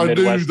tempted, but I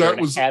knew that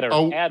was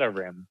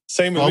Atarim.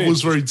 Same with I me.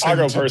 was very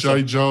tempted,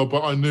 JJ,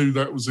 but I knew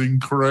that was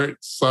incorrect,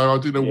 so I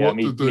didn't know what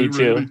to do. Me too.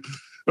 Really.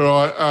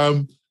 All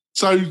right.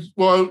 So,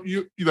 well,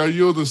 you're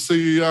the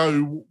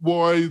CEO.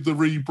 Why the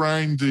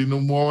rebranding,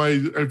 and why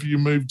have you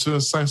moved to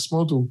a SaaS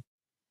model?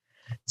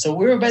 So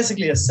we were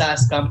basically a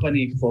SaaS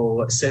company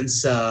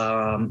since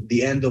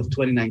the end of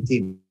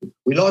 2019.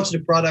 We launched the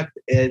product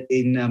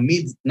in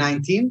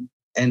mid-19,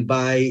 and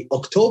by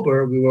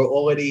October, we were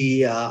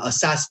already a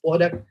SaaS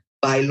product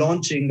by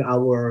launching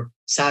our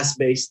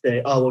SaaS-based,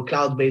 our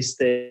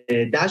cloud-based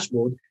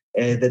dashboard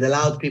that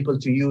allowed people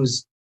to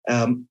use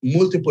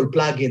multiple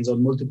plugins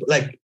on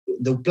like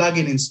the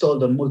plugin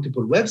installed on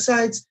multiple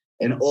websites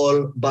and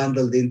all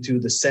bundled into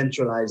the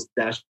centralized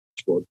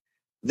dashboard.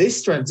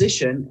 This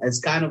transition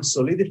has kind of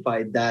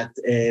solidified that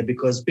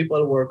because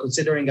people were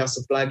considering us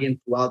a plugin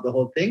throughout the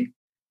whole thing,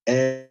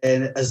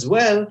 and as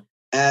well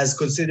as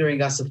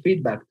considering us a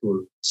feedback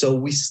tool. So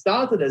we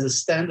started as a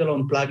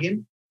standalone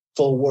plugin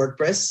for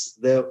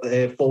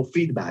WordPress, for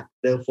feedback,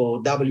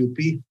 for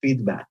WP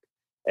feedback.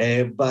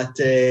 But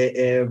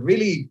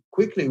really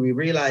quickly, we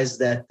realized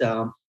that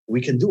we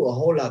can do a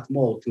whole lot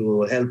more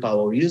to help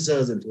our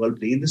users and to help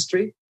the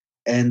industry.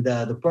 And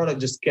the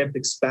product just kept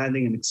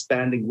expanding and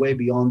expanding way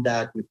beyond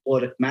that with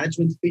product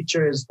management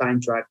features,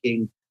 time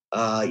tracking,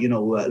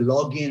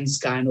 logins,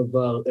 kind of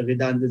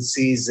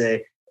redundancies,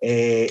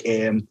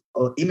 image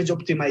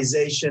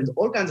optimizations,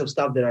 all kinds of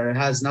stuff that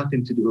has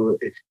nothing to do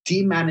with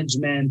team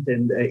management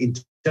and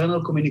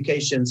internal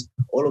communications,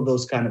 all of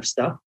those kind of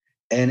stuff.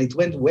 And it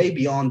went way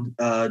beyond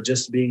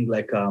just being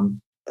like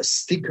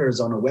stickers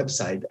on a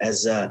website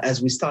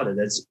as we started,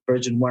 as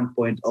version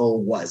 1.0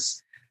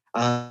 was.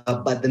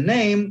 But the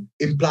name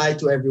implied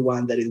to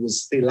everyone that it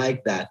was still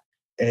like that.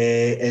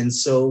 And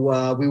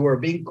so we were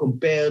being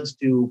compared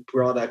to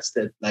products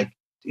that, like,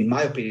 in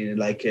my opinion,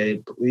 like,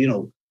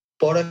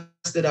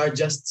 products that are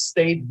just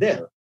stayed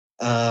there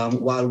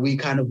while we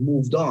kind of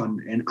moved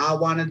on. And I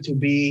wanted to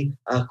be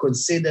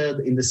considered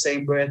in the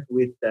same breath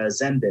with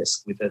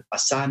Zendesk, with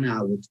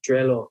Asana, with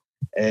Trello,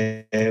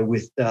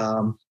 with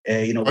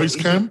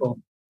Basecamp,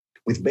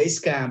 with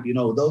Basecamp,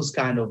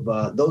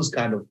 those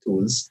kind of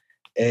tools.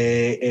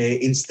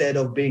 Instead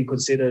of being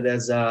considered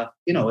as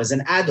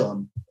an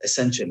add-on,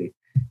 essentially.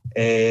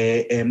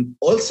 And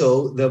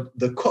also,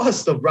 the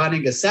cost of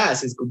running a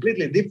SaaS is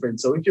completely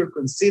different. So if you're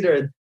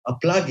considered a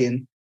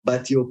plugin,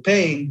 but you're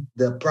paying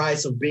the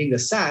price of being a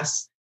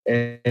SaaS,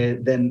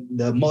 then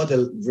the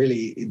model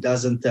really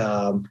doesn't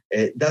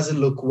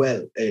look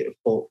well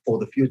for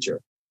the future.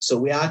 So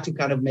we had to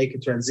kind of make a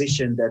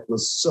transition that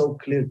was so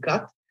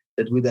clear-cut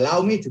that would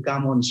allow me to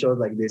come on shows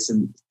like this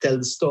and tell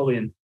the story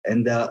and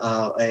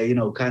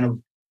kind of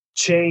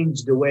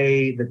change the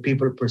way that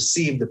people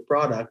perceive the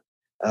product,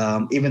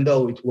 even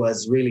though it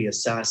was really a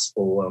SaaS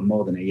for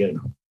more than a year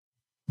now.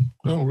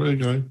 Oh, there you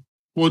go.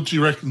 What do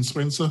you reckon,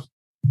 Spencer?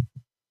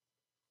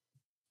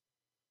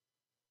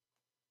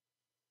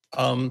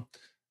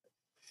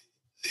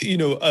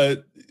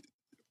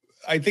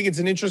 I think it's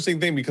an interesting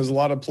thing because a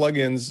lot of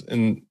plugins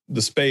in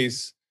the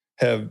space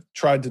have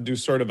tried to do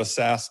sort of a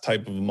SaaS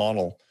type of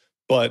model,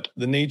 but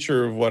the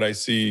nature of what I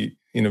see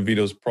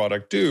Vito's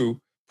product do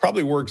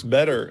probably works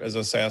better as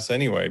a SaaS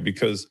anyway,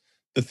 because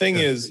the thing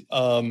is,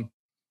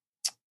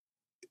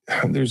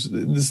 this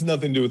is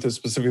nothing to do with this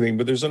specific thing,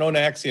 but there's an own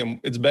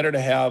axiom. It's better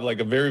to have like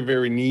a very,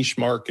 very niche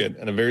market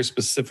and a very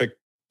specific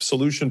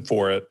solution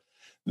for it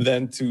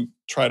than to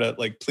try to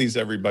like please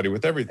everybody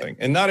with everything.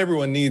 And not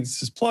everyone needs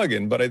this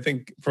plugin, but I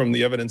think from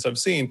the evidence I've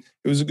seen,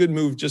 it was a good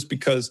move just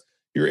because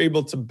you're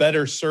able to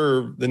better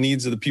serve the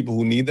needs of the people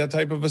who need that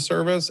type of a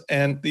service.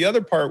 And the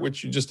other part,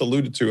 which you just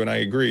alluded to, and I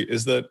agree,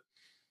 is that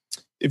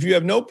if you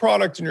have no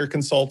product and you're a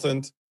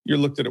consultant, you're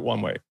looked at it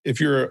one way. If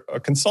you're a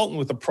consultant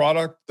with a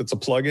product that's a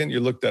plugin, you're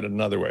looked at it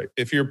another way.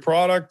 If you're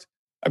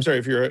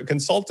a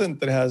consultant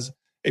that has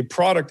a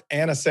product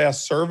and a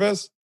SaaS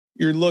service,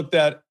 you're looked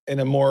at in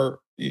a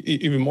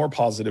even more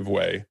positive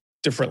way,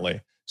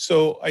 differently.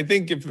 So I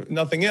think if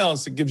nothing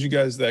else, it gives you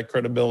guys that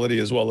credibility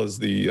as well as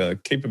the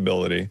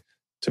capability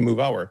to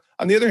move outward.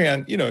 On the other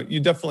hand, you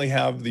definitely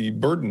have the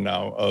burden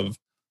now of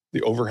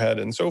the overhead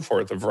and so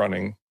forth of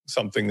running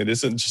something that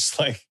isn't just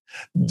like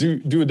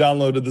do a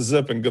download of the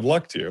zip and good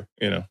luck to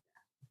you.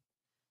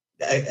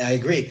 I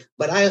agree,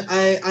 but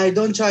I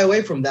don't shy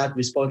away from that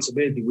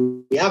responsibility.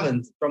 We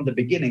haven't from the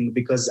beginning,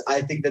 because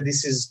I think that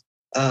this is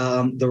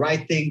the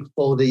right thing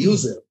for the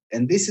user,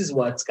 and this is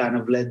what's kind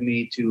of led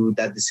me to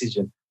that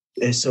decision.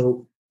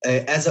 So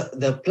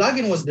the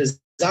plugin was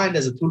designed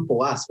as a tool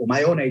for us, for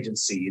my own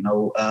agency.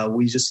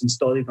 We just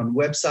installed it on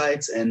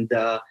websites, and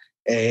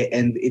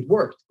it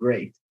worked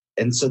great.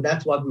 And so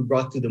that's what we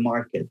brought to the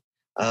market.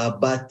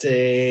 But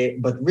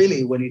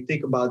really, when you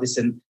think about this,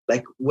 and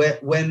like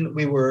when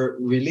we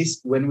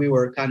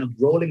were kind of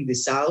rolling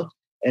this out,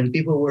 and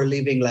people were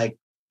leaving like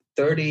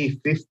 30,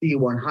 50,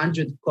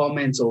 100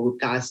 comments or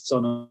tasks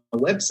on a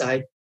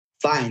website,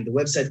 fine, the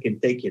website can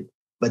take it.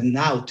 But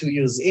now, 2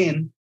 years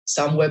in,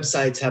 some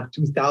websites have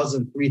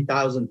 2,000,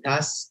 3,000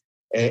 tasks.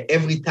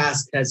 Every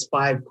task has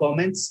 5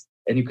 comments,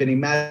 and you can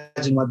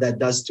imagine what that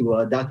does to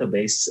a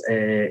database.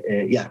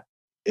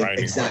 Right,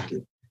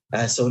 exactly.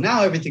 So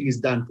now everything is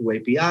done through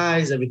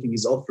APIs. Everything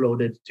is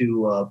offloaded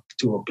to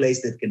a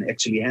place that can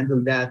actually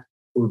handle that.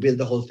 We built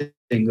the whole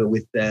thing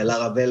with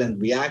Laravel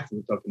and React. We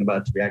were talking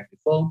about React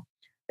before.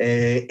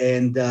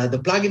 And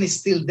the plugin is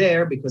still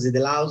there because it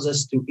allows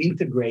us to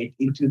integrate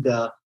into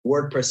the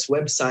WordPress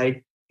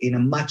website in a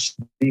much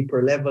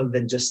deeper level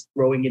than just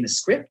throwing in a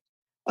script.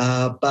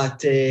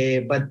 But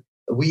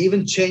we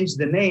even changed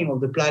the name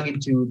of the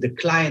plugin to the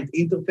client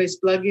interface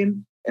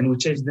plugin, and we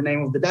changed the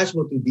name of the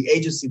dashboard to the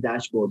agency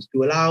dashboard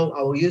to allow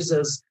our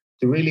users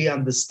to really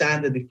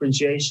understand the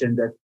differentiation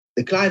that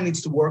the client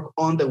needs to work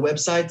on the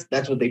website.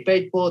 That's what they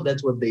paid for.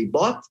 That's what they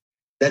bought.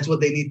 That's what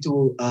they need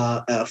to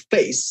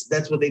face.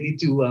 That's what they need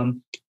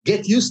to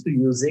get used to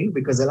using,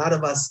 because a lot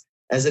of us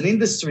as an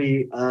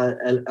industry,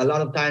 a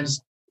lot of times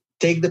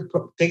take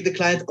the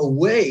client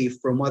away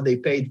from what they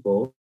paid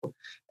for.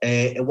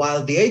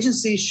 While the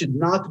agency should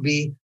not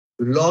be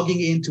logging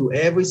into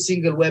every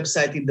single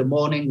website in the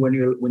morning when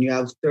you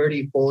have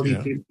 30, 40,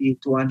 50,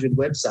 200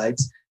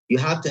 websites, you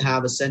have to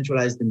have a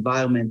centralized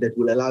environment that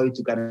will allow you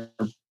to kind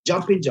of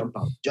jump in, jump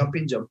out, jump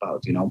in, jump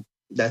out.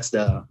 That's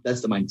the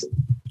mindset.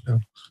 Yeah.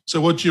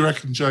 So what do you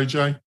reckon,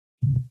 JJ?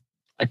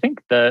 I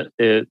think that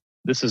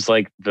this is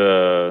like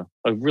a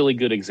really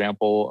good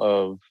example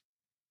of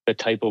the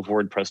type of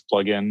WordPress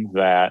plugin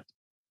that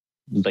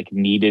like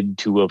needed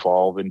to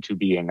evolve into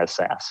being a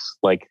SaaS.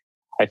 Like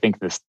I think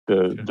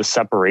the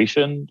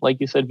separation, like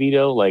you said,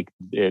 Vito, like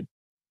it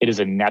is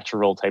a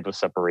natural type of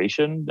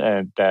separation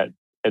that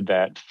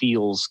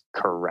feels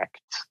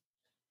correct.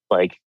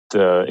 Like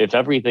if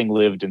everything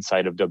lived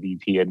inside of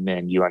WP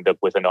admin, you end up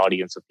with an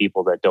audience of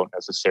people that don't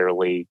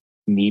necessarily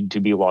need to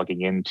be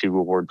logging into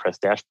a WordPress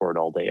dashboard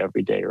all day,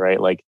 every day, right?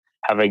 Like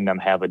having them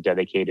have a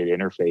dedicated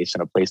interface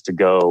and a place to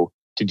go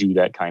to do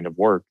that kind of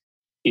work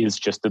is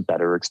just a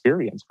better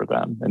experience for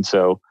them. And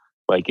so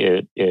like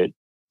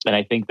and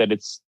I think that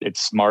it's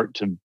smart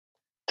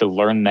to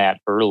learn that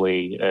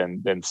early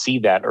and see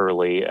that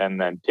early and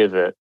then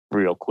pivot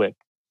real quick,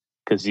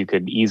 because you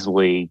could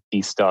easily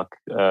be stuck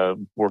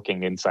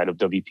working inside of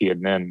WP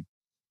admin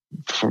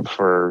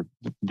for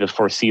the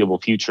foreseeable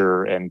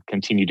future and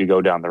continue to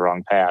go down the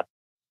wrong path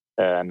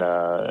and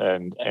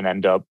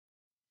end up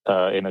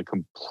in a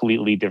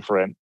completely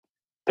different,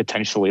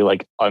 potentially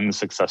like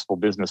unsuccessful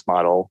business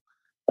model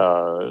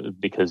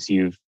because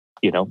you've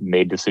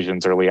made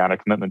decisions early on or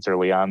commitments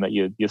early on that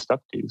you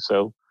stuck to.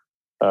 So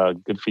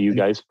good for you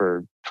guys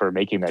for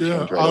making that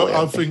change right away.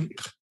 I think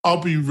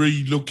I'll be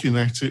re-looking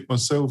at it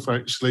myself,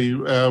 actually,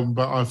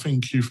 but I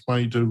think you've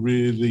made a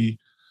really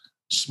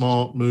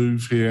smart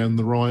move here and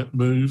the right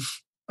move.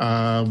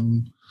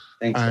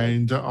 Thanks,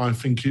 and I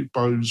think it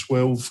bodes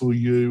well for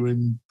you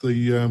and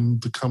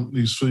the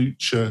company's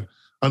future.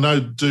 I know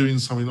doing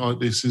something like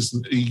this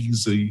isn't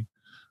easy,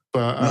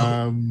 but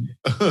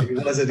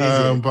it wasn't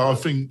easy. but I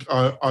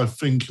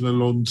think in the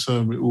long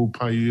term it will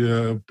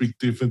pay big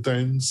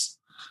dividends.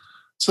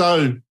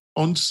 So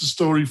on to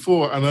story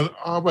 4, and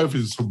I'm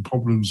having some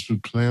problems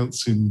with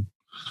pronouncing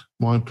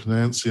my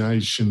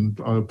pronunciation.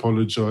 I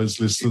apologise,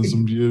 listeners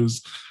and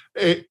viewers.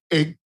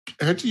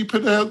 How do you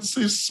pronounce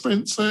this,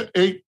 Spencer?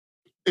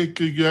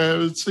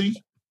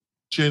 Equality?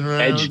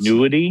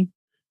 Edgenuity?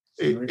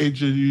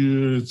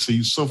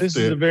 Edgenuity. Software. This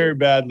is a very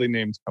badly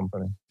named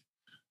company.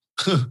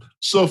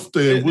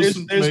 Software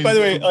wasn't. There's by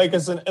the way, like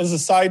as a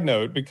side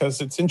note,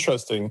 because it's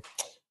interesting,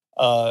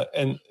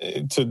 and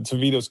to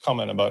Vito's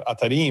comment about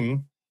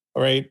Atarim,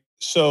 right?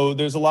 So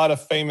there's a lot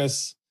of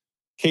famous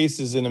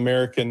cases in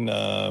American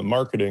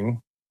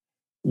marketing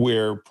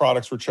where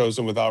products were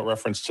chosen without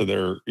reference to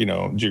their,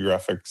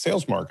 geographic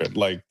sales market,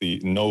 like the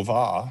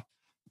Nova,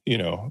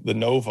 the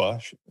Nova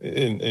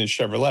in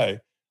Chevrolet.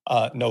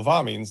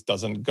 Nova means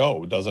doesn't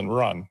go, doesn't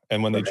run.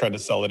 And when they tried to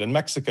sell it in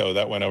Mexico,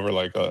 that went over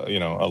like a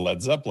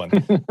Led Zeppelin.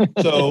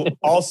 So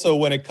also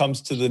when it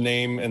comes to the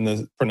name and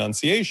the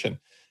pronunciation,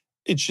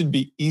 it should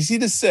be easy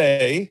to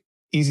say,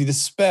 easy to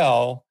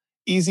spell,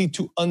 easy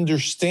to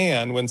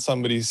understand when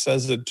somebody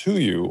says it to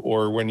you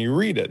or when you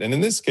read it. And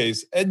in this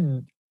case,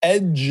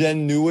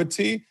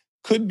 edgenuity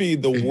could be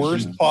the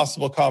worst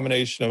possible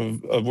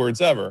combination of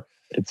words ever.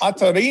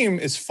 Atarim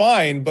is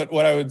fine, but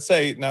what I would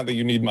say, now that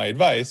you need my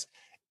advice,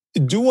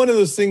 do one of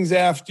those things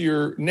after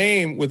your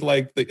name with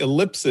like the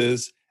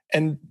ellipses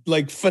and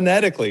like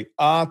phonetically,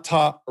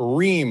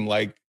 Atarim,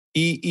 like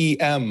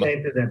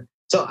EEM.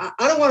 So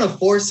I don't want to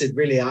force it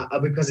really,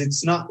 because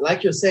it's not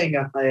like you're saying.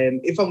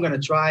 If I'm going to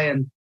try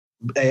and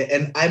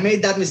I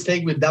made that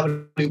mistake with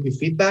WP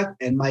feedback,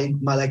 and my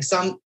like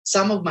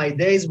some of my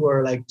days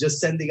were like just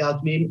sending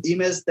out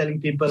emails telling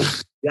people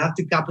you have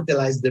to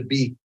capitalize the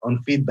B on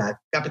feedback.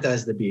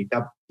 Capitalize the B.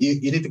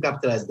 You need to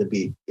capitalize the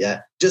B. Yeah,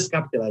 just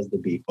capitalize the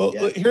B. Well,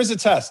 here's a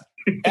test.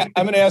 I'm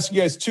going to ask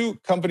you guys 2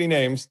 company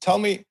names. Tell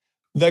me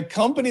the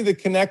company that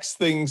connects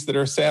things that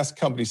are SaaS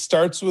companies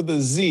starts with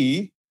a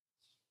Z,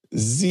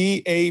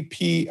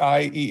 Zapier.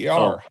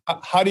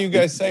 How do you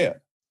guys say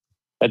it?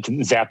 That's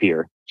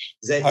Zapier.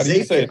 How do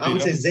you say it? I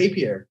would say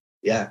Zapier.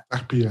 Yeah.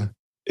 Zapier.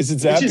 Is it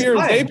Zapier or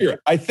Zapier?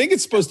 I think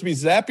it's supposed to be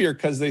Zapier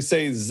because they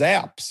say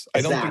Zaps.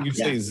 I don't think you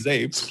say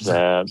Zapes.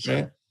 Zaps.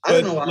 Right? I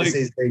don't know why I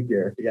say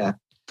Zapier. Yeah.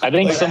 I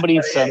think somebody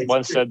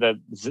once said that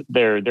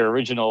their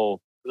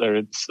original,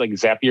 like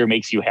Zapier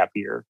makes you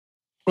happier.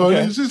 Well,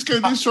 this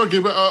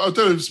striking, but I don't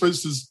know if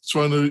Spencer's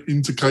trying to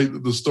indicate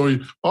that the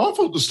story. I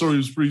thought the story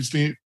was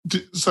reasonably.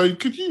 So,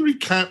 could you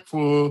recap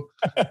for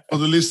the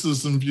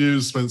listeners and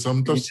viewers, Spencer?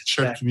 I'm just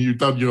checking you've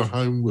done your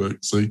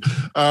homework. See,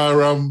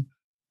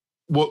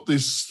 what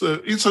this?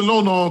 It's a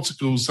long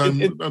article, so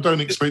I don't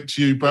expect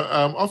you, but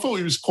I thought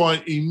it was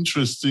quite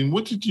interesting.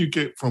 What did you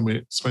get from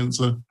it,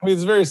 Spencer? I mean,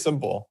 it's very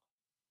simple.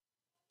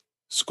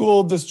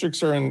 School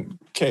districts are in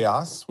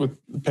chaos with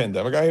the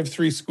pandemic. I have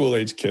 3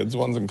 school-age kids.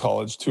 One's in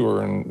college, 2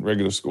 are in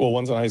regular school.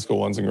 One's in high school,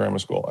 one's in grammar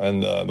school.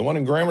 And the one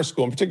in grammar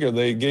school in particular,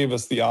 they gave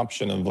us the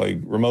option of like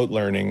remote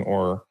learning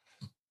or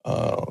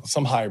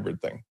some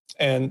hybrid thing.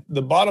 And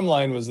the bottom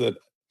line was that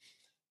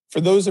for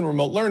those in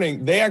remote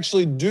learning, they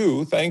actually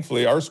do,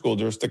 thankfully, our school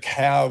district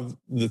have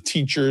the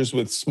teachers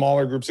with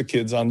smaller groups of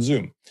kids on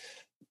Zoom.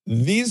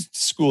 These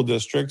school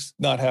districts,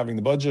 not having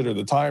the budget or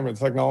the time or the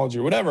technology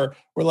or whatever,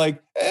 were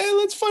like, hey,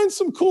 let's find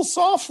some cool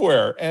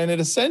software. And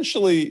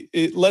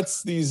it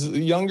lets these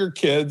younger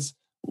kids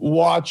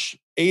watch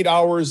 8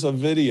 hours of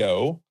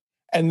video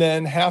and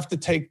then have to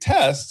take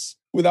tests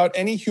without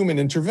any human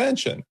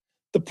intervention.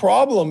 The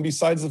problem,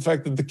 besides the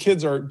fact that the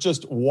kids are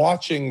just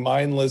watching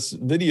mindless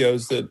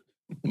videos that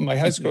my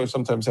high schooler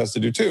sometimes has to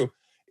do too,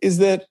 is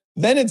that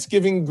then it's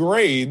giving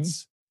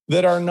grades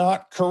that are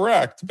not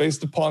correct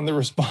based upon the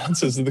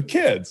responses of the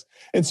kids.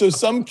 And so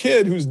some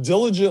kid who's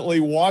diligently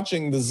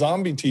watching the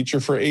zombie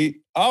teacher for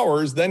 8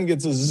 hours then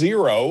gets a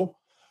 0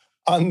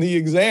 on the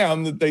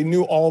exam that they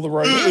knew all the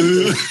right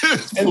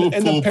answers. and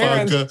the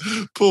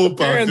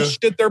parents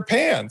shit their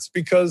pants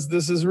because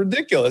this is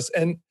ridiculous.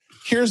 And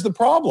here's the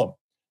problem.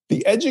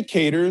 The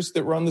educators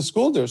that run the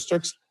school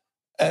districts,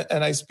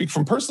 and I speak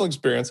from personal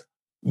experience,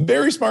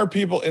 very smart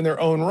people in their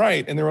own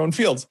right, in their own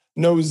fields,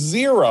 know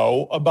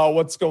 0 about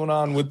what's going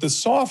on with this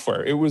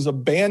software. It was a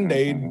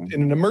Band-Aid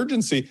in an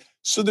emergency.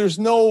 So there's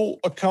no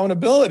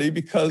accountability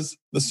because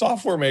the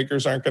software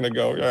makers aren't going to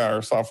go, yeah,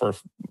 our software,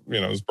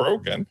 is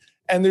broken.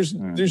 And there's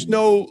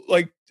no,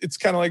 like, it's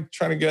kind of like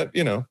trying to get,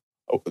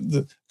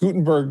 the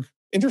Gutenberg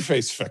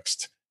interface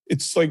fixed.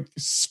 It's like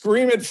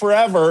scream it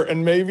forever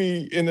and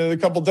maybe in a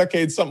couple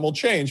decades something will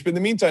change. But in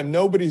the meantime,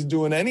 nobody's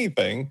doing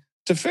anything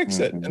to fix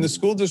it. And the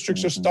school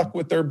districts are stuck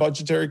with their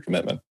budgetary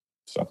commitment.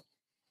 So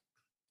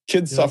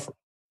kids suffer.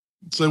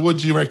 So what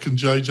do you reckon,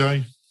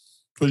 JJ?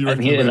 What do you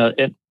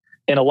reckon?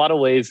 In a lot of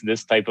ways,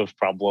 this type of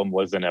problem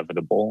was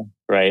inevitable,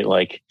 right?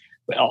 Like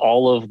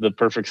all of the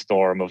perfect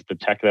storm of the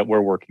tech that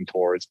we're working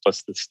towards,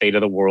 plus the state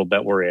of the world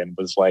that we're in,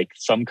 was like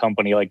some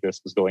company like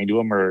this was going to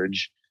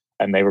emerge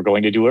and they were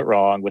going to do it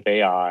wrong with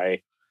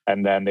AI.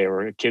 And then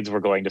kids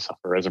were going to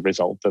suffer as a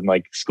result. And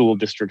like school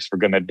districts were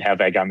going to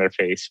have egg on their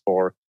face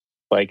for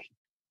like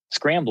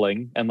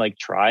scrambling and like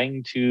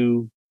trying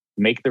to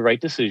make the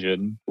right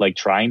decision, like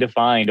trying to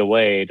find a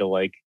way to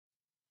like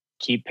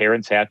keep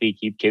parents happy,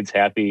 keep kids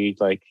happy.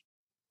 Like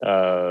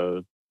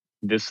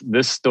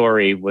this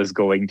story was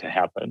going to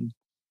happen.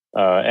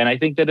 And I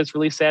think that it's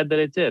really sad that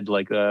it did.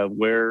 Like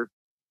we're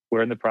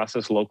in the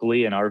process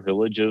locally in our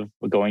village of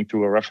going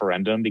through a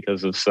referendum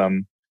because of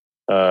some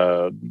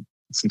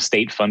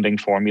state funding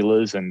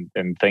formulas and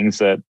things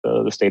that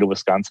the state of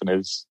Wisconsin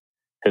has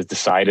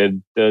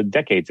decided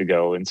decades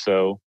ago. And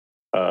so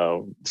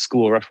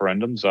school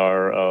referendums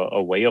are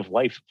a way of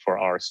life for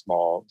our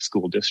small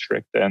school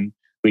district. And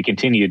we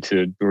continue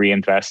to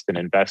reinvest and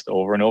invest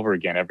over and over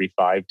again every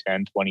 5,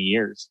 10, 20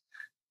 years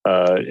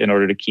in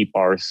order to keep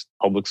our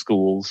public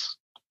schools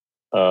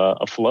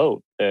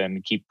afloat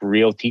and keep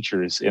real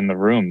teachers in the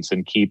rooms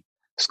and keep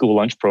school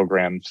lunch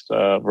programs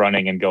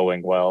running and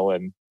going well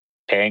and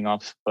paying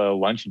off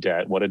lunch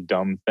debt. What a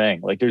dumb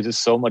thing. Like there's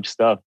just so much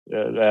stuff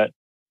that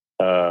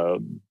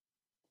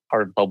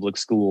our public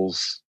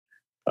schools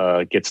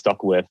get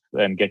stuck with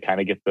and get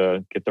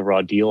the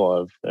raw deal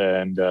of.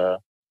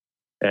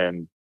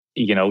 And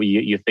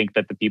you think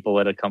that the people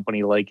at a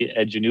company like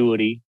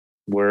Edgenuity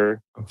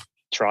were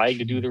trying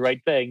to do the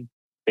right thing.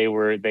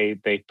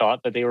 They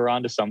thought that they were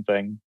onto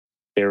something.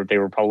 They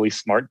were probably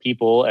smart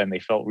people and they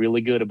felt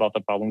really good about the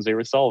problems they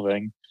were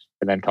solving.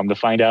 And then come to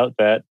find out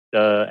that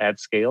at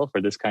scale for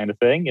this kind of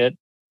thing, it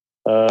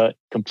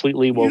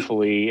completely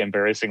woefully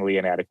embarrassingly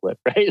inadequate,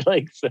 right?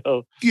 Like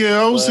so. Yeah,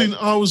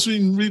 I was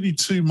in really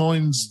two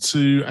minds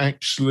to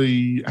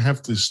actually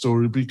have this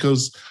story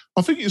because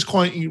I think it's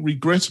quite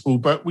regrettable,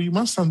 but we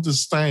must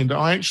understand,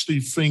 I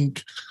actually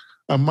think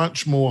a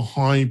much more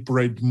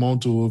hybrid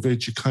model of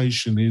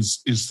education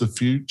is the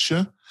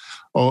future,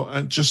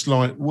 or just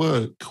like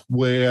work,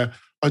 where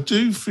I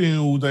do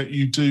feel that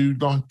you do,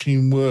 like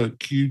in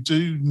work, you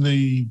do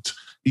need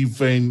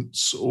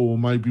events or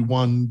maybe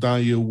one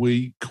day a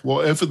week,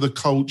 whatever the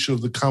culture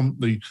of the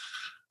company,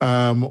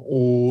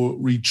 or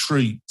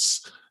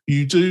retreats.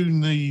 You do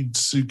need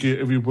to get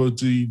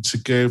everybody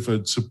together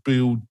to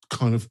build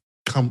kind of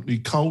company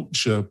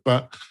culture.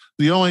 But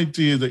the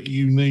idea that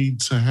you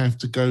need to have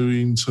to go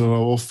into our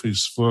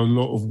office for a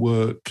lot of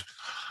work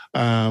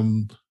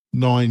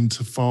 9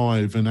 to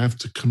 5 and have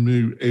to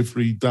commute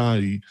every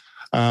day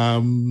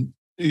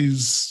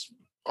is,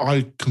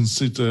 I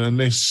consider,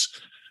 unless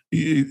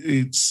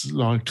it's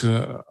like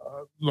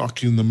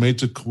in the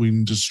medical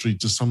industry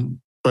to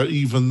some, but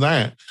even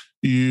that,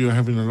 you're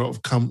having a lot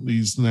of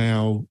companies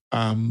now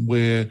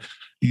where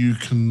you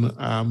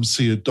can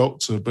see a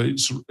doctor, but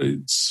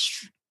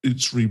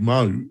it's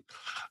remote.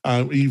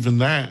 Even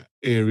that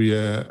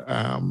area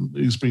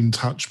is being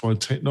touched by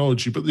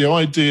technology. But the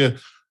idea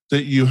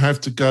that you have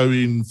to go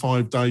in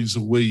 5 days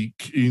a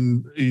week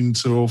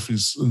into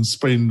office and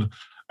spend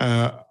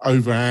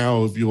over an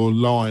hour of your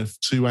life,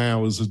 2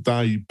 hours a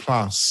day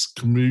plus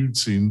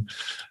commuting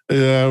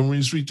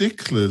is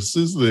ridiculous,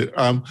 isn't it?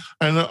 And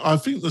I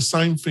think the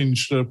same thing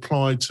should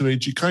apply to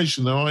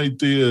education. The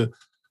idea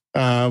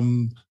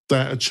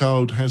that a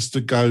child has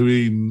to go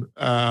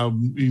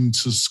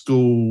into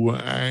school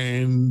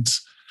and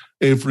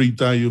every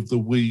day of the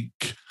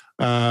week,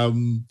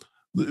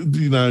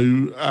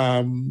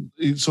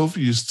 it's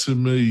obvious to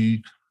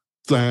me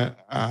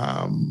that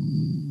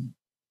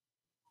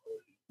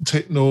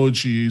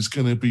technology is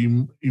going to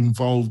be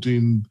involved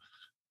in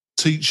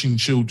teaching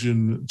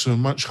children to a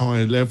much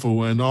higher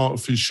level, and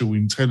artificial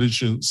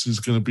intelligence is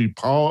going to be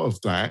part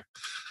of that.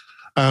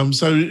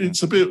 So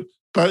it's a bit,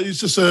 but it's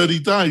just early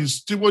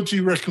days. What do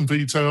you reckon,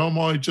 Vito? Am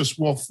I just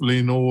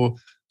waffling, or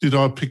did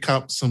I pick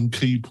up some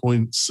key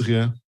points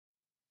here?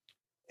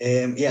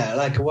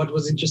 Like what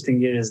was interesting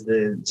here is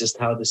just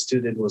how the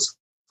student was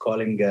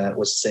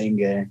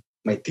saying,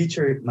 my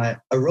teacher,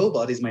 a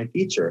robot is my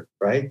teacher,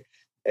 right?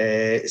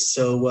 That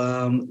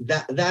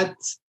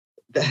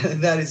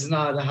is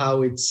not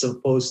how it's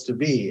supposed to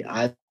be.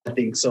 I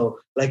think so.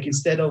 Like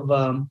instead of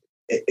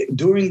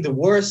during the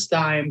worst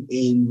time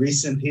in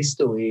recent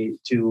history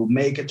to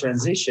make a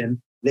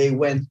transition, they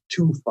went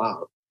too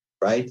far,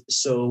 right?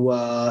 So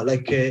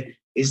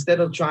instead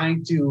of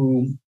trying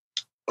to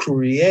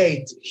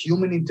create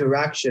human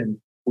interaction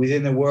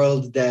within a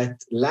world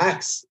that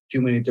lacks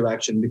human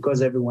interaction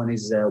because everyone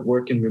is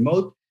working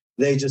remote,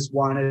 they just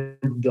wanted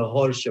the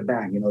whole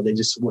shebang. They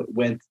just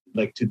went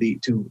like to the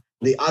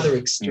other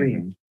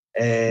extreme,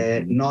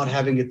 not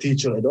having a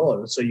teacher at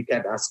all. So you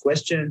can't ask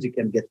questions, you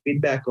can get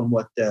feedback on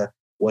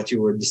what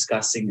you were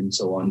discussing and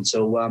so on.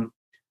 So I'm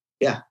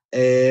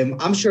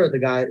sure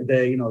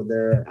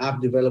the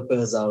app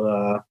developers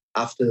are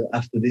after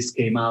this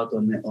came out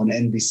on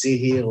NBC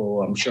here,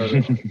 or I'm sure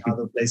in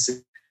other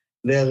places,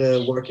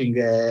 they're working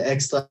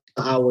extra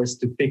hours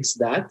to fix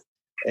that.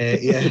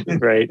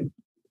 Right.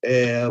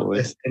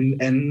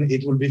 And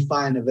it will be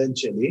fine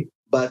eventually.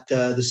 But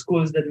the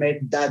schools that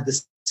made that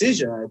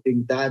decision, I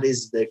think that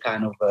is the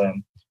kind of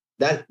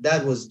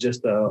that was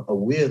just a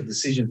weird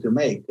decision to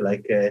make.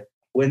 Like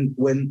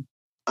when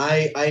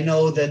I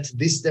know that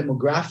this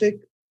demographic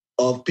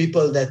of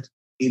people that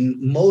in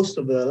most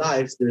of their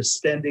lives they're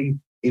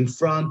standing in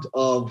front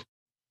of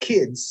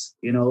kids,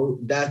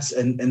 that's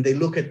and they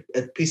look at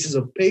pieces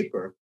of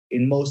paper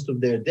in most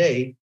of their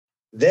day.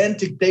 Then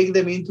to take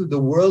them into the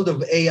world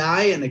of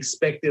AI and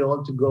expect it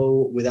all to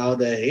go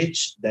without a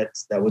hitch, that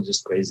was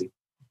just crazy.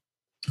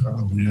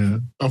 Oh, yeah.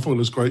 I thought it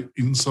was great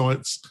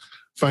insights.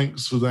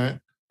 Thanks for that.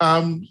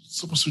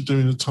 So what's we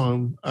doing the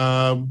time?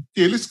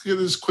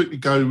 Let's quickly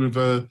go with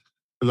the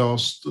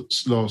last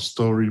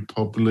story,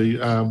 probably.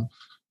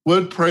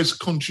 WordPress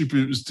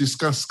contributors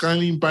discuss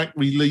scaling back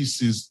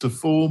releases to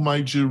 4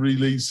 major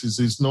releases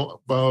is not a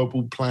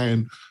viable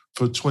plan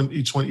for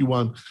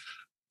 2021.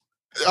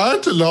 I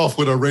had to laugh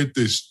when I read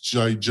this,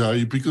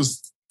 JJ,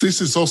 because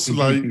this is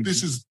oscillating.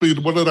 This has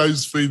been one of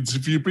those things.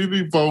 If you've been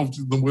involved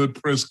in the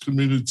WordPress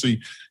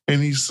community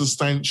any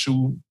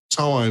substantial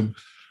time,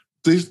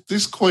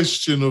 this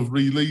question of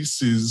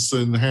releases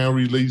and how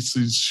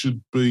releases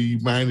should be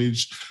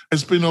managed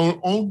has been an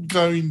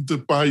ongoing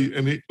debate,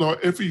 and it like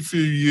every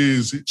few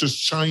years it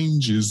just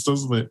changes,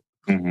 doesn't it?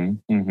 I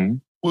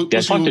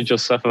talked to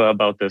Joseph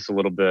about this a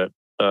little bit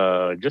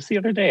just the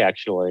other day,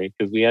 actually,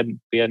 because we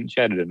hadn't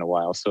chatted in a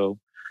while. So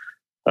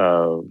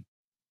the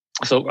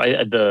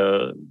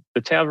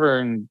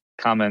Tavern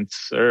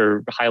comments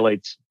or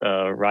highlights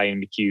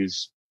Ryan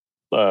McHugh's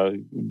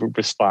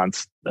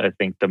response, I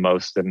think, the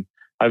most. And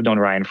I've known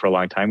Ryan for a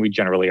long time. We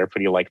generally are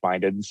pretty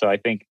like-minded, and so I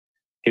think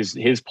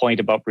his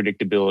point about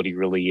predictability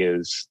really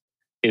is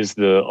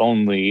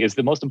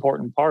the most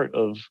important part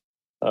of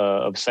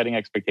setting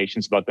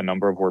expectations about the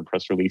number of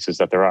WordPress releases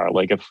that there are.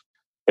 Like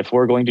if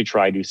we're going to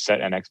try to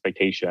set an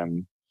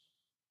expectation,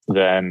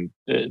 then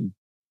the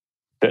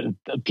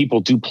people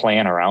do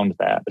plan around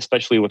that,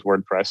 especially with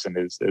WordPress and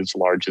as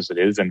large as it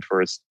is, and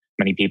for as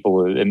many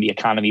people and the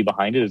economy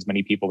behind it, as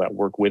many people that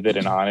work with it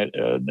and on it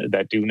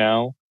that do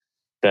know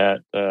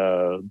that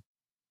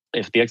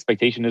if the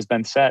expectation has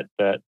been set,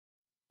 that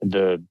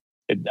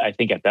I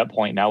think at that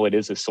point now it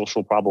is a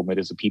social problem, it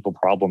is a people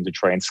problem to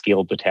try and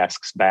scale the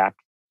tasks back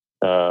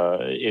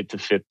to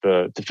fit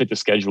the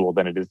schedule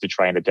than it is to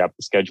try and adapt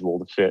the schedule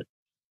to fit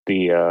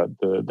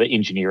the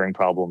engineering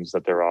problems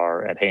that there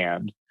are at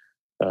hand.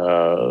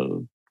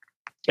 And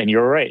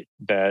you're right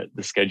that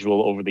the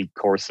schedule over the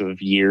course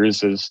of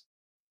years has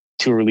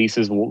 2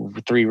 releases,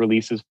 3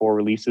 releases, 4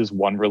 releases,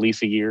 1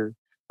 release a year.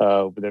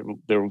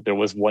 There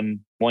was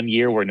one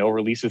year where no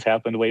releases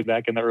happened way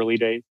back in the early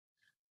days.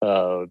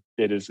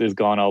 It is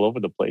gone all over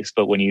the place.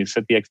 But when you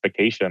set the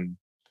expectation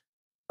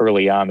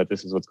early on that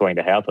this is what's going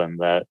to happen,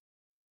 that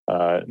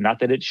not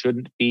that it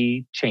shouldn't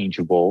be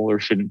changeable or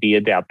shouldn't be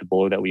adaptable,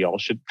 or that we all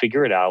should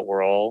figure it out.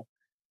 We're all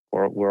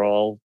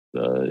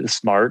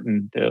smart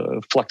and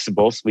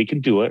flexible, so we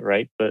can do it,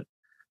 right? But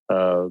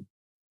I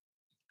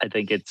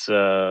think it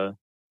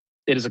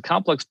is a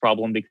complex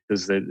problem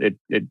because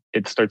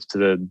it starts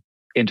to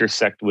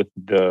intersect with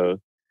the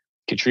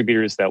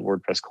contributors that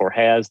WordPress core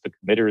has, the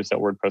committers that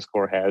WordPress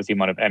core has, the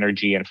amount of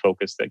energy and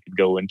focus that could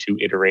go into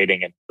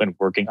iterating and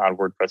working on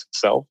WordPress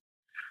itself.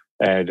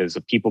 And it is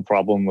a people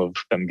problem of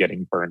them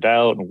getting burned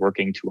out and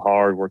working too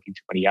hard, working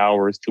too many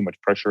hours, too much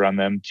pressure on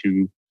them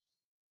to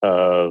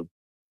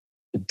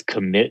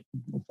commit,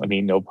 I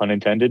mean, no pun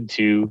intended,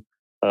 to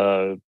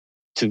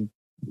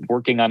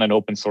working on an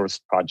open source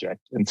project.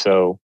 And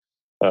so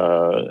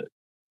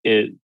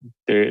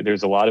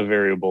there's a lot of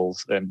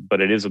variables,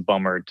 but it is a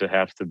bummer to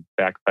have to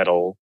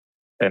backpedal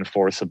and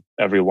force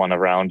everyone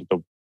around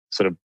the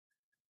sort of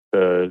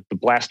the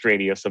blast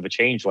radius of a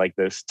change like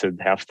this to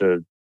have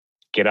to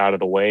get out of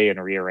the way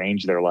and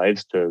rearrange their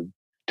lives to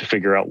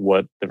figure out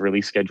what the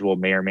release schedule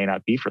may or may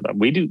not be for them.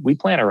 We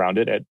plan around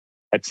it at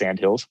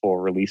Sandhills for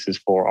releases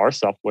for our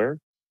software,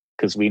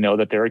 because we know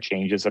that there are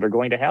changes that are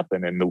going to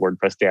happen in the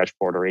WordPress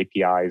dashboard or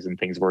APIs and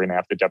things we're going to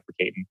have to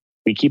deprecate. And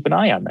we keep an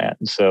eye on that.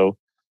 And so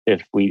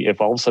if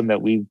all of a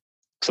sudden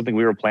something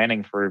we were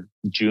planning for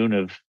June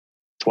of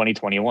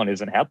 2021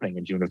 isn't happening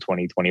in June of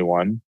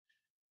 2021,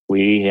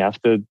 we have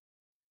to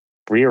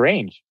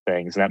rearrange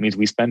things. And that means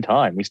we spend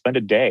time. We spend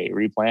a day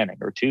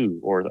replanning, or 2,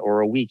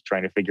 or a week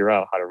trying to figure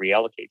out how to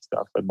reallocate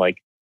stuff. And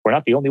we're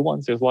not the only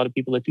ones. There's a lot of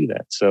people that do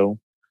that. So,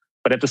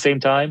 but at the same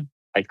time,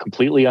 I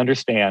completely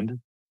understand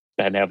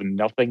and have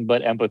nothing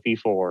but empathy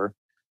for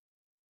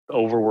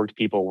overworked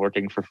people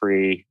working for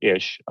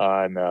free-ish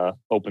on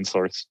open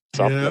source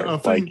software. Yeah,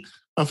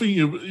 I think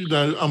you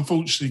know,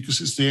 unfortunately,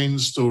 because it's the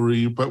end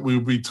story, but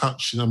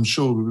I'm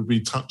sure we'll be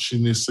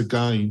touching this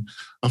again.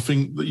 I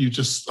think that you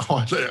just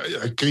highlight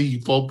a key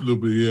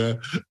problem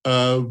here,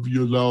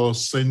 your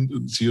last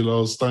sentence, your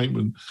last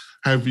statement,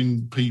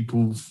 having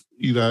people,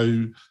 you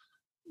know,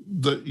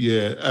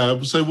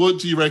 so what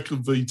do you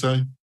reckon,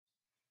 Vito?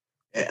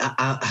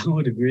 I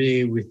would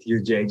agree with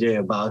you, JJ,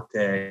 about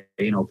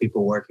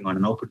people working on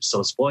an open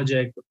source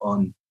project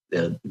on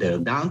their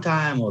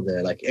downtime or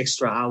their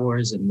extra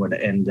hours and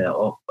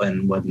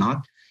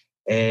whatnot.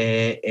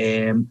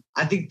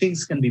 I think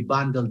things can be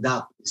bundled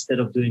up. Instead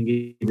of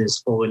doing it as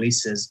 4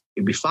 releases,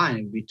 it'd be fine.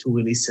 It'd be 2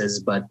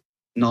 releases, but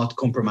not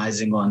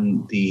compromising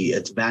on the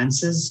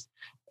advances.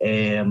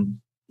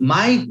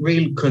 My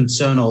real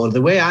concern, or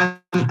the way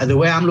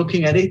I'm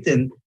looking at it,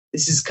 and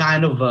this is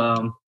kind of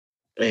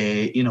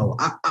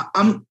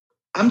I'm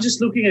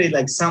just looking at it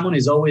like someone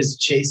is always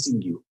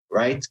chasing you,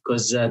 right?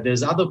 Because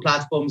there's other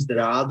platforms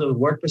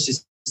WordPress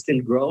is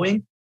still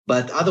growing,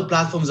 but other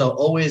platforms are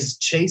always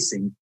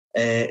chasing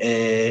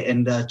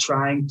and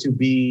trying to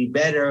be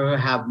better,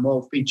 have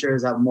more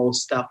features, have more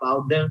stuff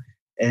out there.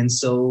 And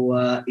so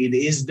it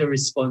is the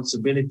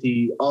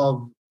responsibility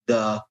of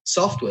the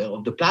software,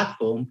 of the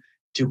platform,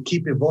 to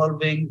keep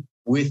evolving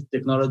with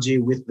technology,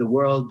 with the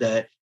world,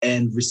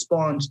 and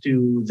respond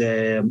to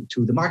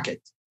the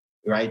market,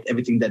 right?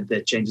 Everything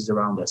that changes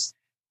around us.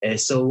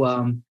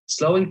 So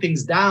slowing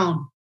things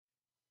down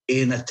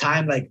in a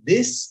time like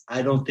this,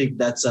 I don't think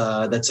that's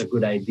a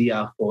good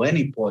idea for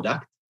any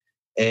product.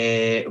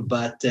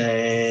 But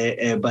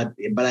I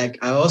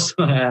also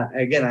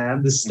again, I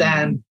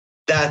understand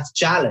that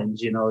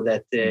challenge.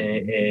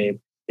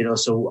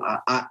 So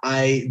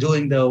I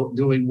doing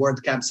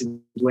WordCamps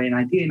in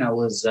 2019,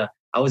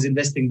 I was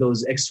investing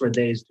those extra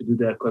days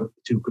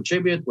to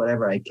contribute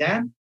whatever I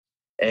can.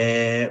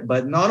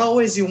 But not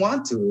always you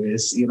want to.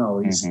 It's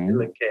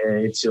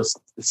just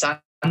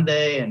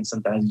Sunday, and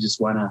sometimes you just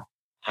want to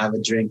have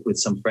a drink with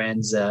some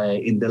friends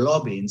in the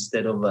lobby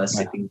instead of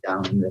sitting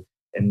down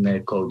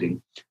and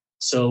coding.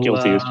 So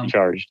guilty as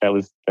charged.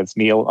 That's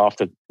me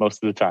most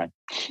of the time.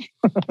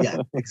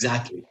 Yeah,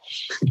 exactly.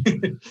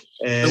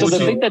 So the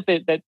thing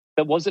that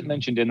wasn't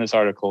mentioned in this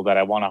article that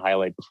I want to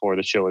highlight before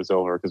the show is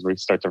over, because we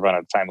start to run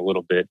out of time a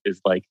little bit, is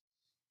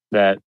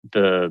that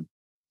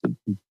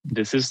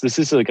this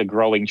is like a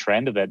growing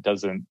trend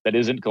that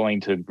isn't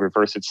going to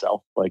reverse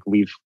itself.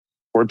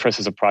 WordPress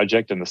is a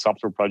project, and the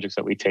software projects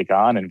that we take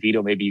on, and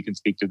Vito, maybe you can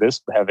speak to this,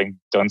 having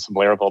done some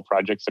Laravel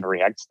projects and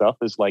React stuff,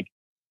 is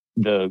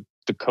the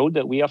code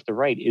that we have to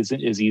write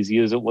isn't as easy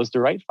as it was to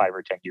write 5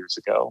 or 10 years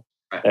ago.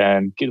 Right.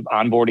 And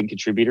onboarding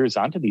contributors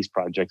onto these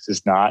projects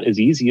is not as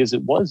easy as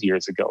it was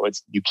years ago.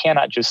 You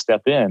cannot just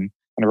step in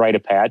and write a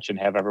patch and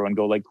have everyone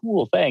go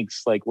cool,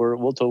 thanks.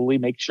 We'll totally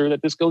make sure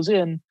that this goes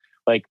in.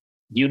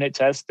 Unit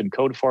tests and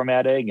code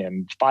formatting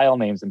and file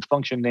names and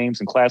function names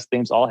and class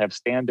names all have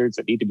standards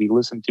that need to be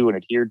listened to and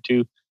adhered to.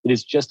 It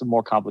is just a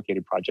more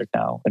complicated project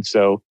now. And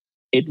so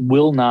it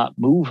will not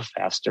move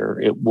faster.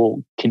 It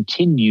will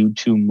continue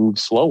to move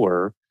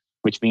slower,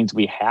 which means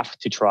we have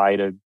to try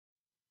to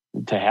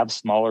have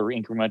smaller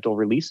incremental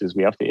releases.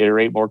 We have to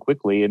iterate more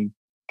quickly and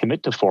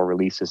commit to 4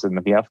 releases, and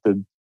we have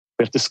to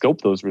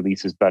scope those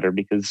releases better,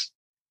 because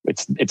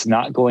it's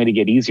not going to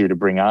get easier to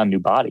bring on new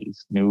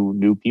bodies.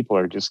 New people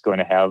are just going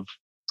to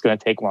it's going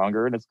to take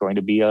longer, and it's going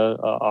to be a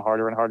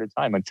harder and harder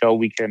time until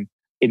we can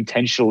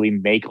intentionally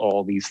make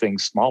all these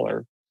things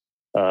smaller.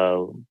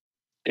 Go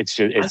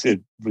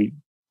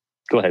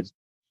ahead.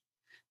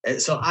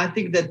 So I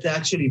think that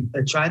actually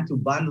trying to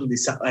bundle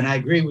this up, and I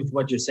agree with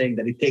what you're saying,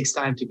 that it takes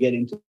time to get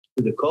into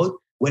the code.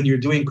 When you're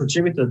doing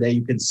contributor day,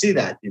 you can see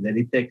that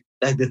it takes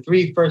like the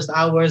 3 first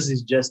hours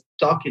is just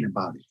talking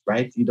about it,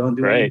 right? You don't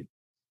do right.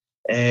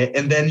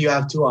 And then you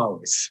have 2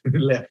 hours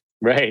left.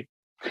 Right.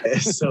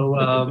 So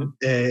and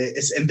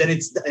then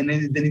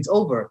it's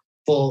over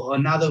for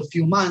another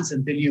few months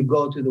until you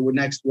go to the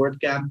next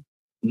WordCamp.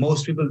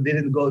 Most people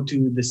didn't go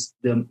to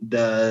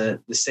the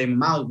same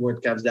amount of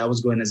WordCamps that I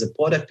was going as a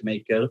product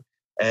maker.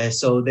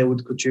 So they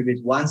would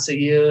contribute once a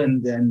year,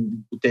 and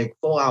then it would take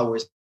 4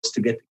 hours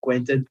to get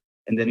acquainted,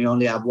 and then you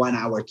only have 1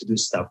 hour to do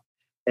stuff.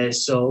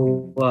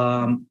 So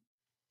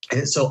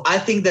I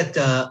think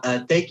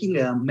that taking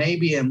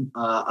maybe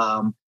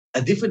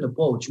a different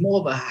approach, more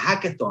of a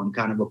hackathon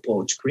kind of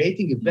approach,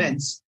 creating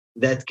events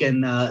that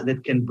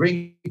can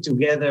bring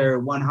together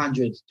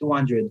 100,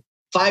 200,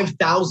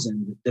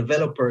 5,000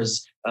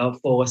 developers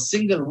for a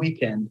single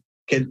weekend,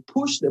 can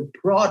push the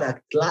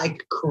product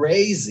like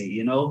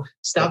crazy.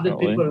 Stuff that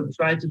people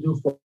try to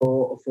do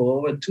for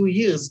over 2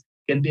 years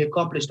can be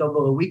accomplished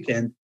over a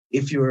weekend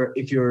if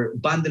you're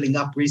bundling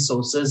up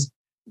resources.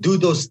 Do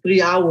those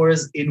 3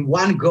 hours in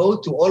one go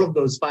to all of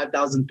those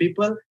 5,000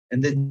 people,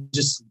 and then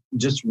just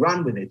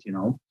run with it.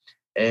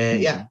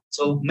 Yeah.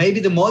 So maybe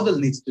the model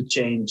needs to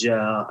change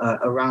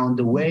around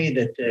the way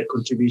that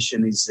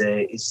contribution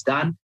is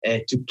done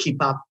to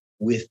keep up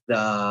with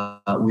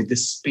the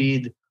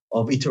speed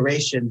of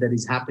iteration that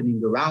is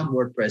happening around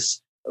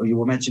WordPress. You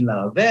were mentioning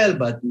Laravel,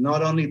 but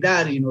not only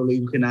that,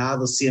 you can have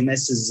other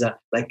CMSs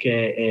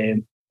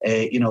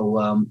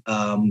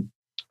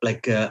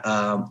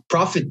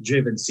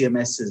profit-driven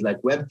CMSs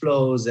like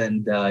Webflows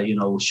and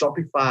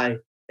Shopify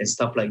and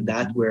stuff like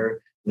that,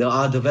 where there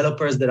are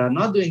developers that are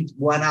not doing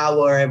 1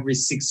 hour every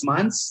 6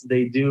 months;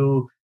 they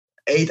do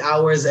 8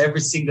 hours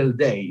every single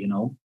day.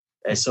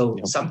 So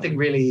something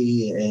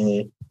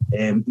really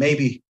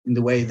maybe in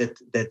the way that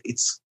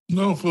it's.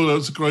 No, I thought that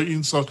was a great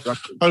insight.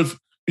 If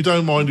you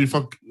don't mind if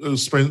I,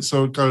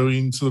 Spencer, go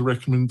into the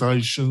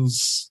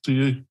recommendations to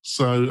you.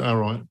 So, all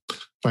right,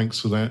 thanks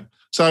for that.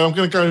 So I'm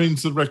going to go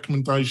into the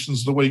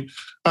recommendations of the week.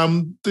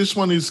 This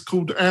one is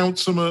called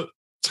Ultimate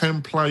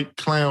Template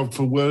Cloud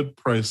for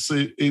WordPress.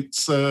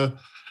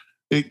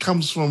 It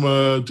comes from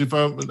a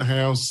development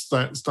house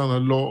that's done a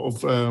lot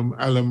of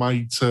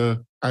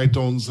Elementor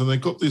add-ons, and they've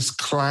got this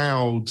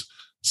cloud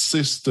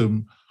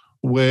system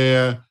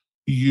where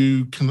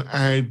you can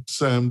add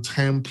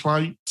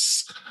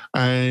templates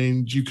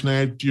and you can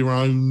add your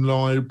own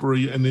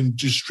library and then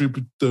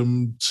distribute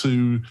them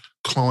to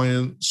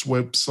clients'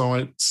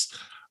 websites.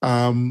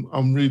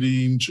 I'm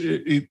really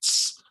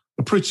it's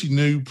a pretty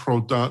new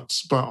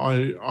product, but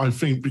I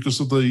think because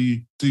of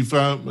the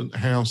development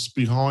house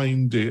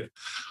behind it,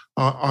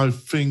 I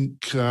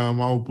think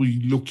I'll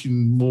be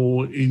looking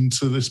more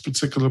into this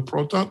particular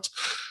product.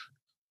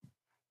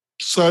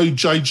 So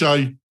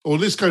JJ, or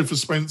let's go for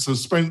Spencer.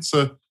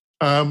 Spencer,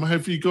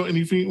 have you got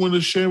anything you want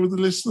to share with the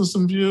listeners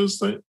and viewers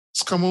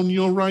that's come on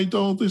your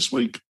radar this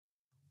week?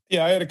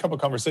 Yeah, I had a couple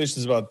of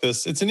conversations about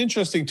this. It's an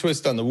interesting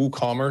twist on the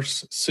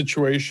WooCommerce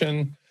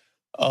situation.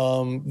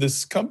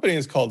 This company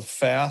is called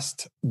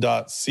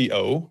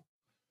fast.co.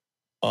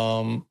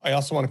 I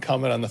also want to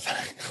comment on the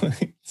fact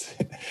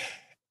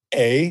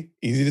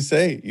easy to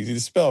say, easy to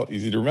spell,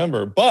 easy to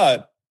remember,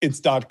 but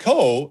it's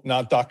 .co,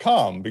 not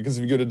 .com, because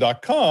if you go to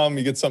 .com,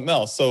 you get something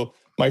else. So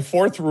my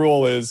fourth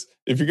rule is,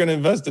 if you're going to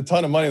invest a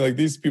ton of money like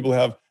these people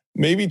have,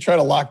 maybe try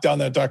to lock down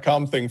that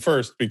 .com thing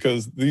first,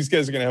 because these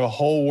guys are going to have a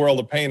whole world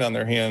of pain on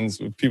their hands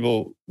if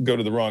people go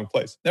to the wrong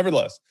place.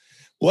 Nevertheless,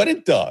 what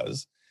it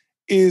does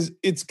is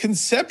it's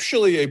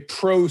conceptually a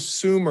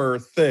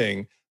prosumer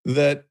thing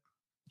that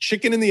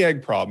chicken and the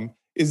egg problem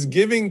is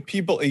giving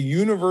people a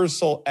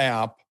universal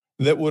app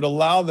that would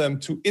allow them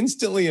to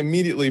instantly,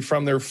 immediately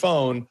from their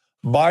phone,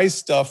 buy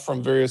stuff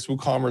from various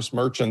WooCommerce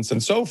merchants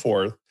and so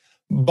forth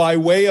by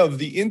way of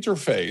the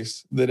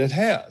interface that it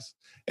has.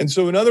 And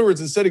so in other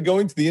words, instead of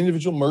going to the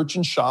individual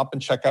merchant shop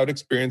and checkout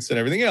experience and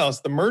everything else,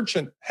 the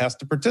merchant has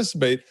to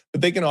participate,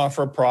 but they can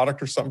offer a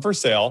product or something for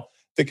sale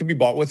that can be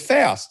bought with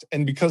fast.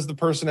 And because the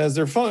person has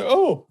their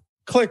phone,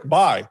 click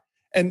buy.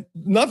 And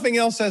nothing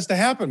else has to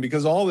happen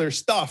because all their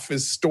stuff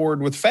is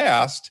stored with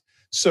fast.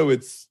 So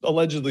it's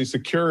allegedly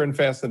secure and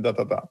fast and .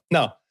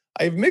 Now,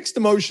 I have mixed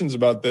emotions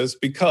about this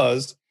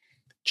because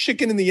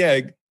chicken and the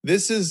egg,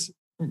 this is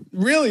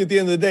really at the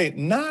end of the day,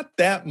 not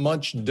that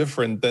much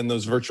different than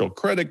those virtual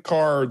credit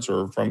cards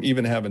or from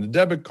even having a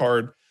debit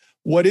card.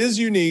 What is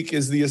unique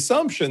is the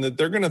assumption that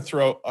they're going to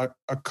throw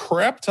a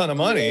crap ton of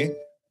money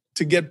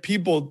to get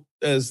people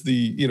as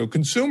the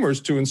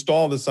consumers to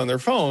install this on their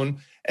phone.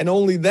 And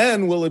only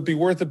then will it be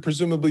worth it,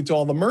 presumably, to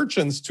all the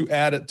merchants to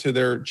add it to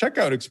their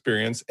checkout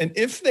experience. And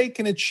if they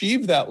can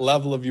achieve that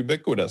level of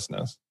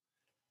ubiquitousness,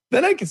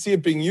 then I can see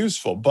it being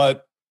useful.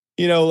 But,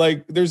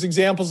 like there's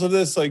examples of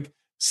this, like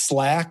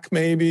Slack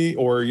maybe,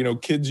 or,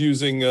 kids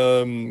using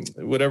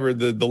whatever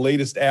the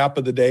latest app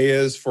of the day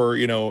is for,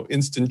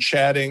 instant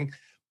chatting.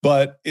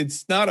 But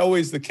it's not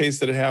always the case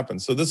that it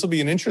happens. So this will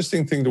be an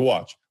interesting thing to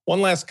watch.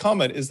 One last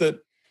comment is that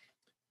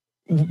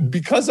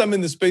because I'm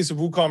in the space of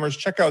WooCommerce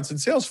checkouts and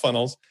sales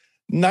funnels,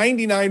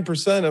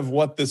 99% of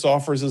what this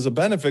offers as a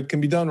benefit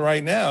can be done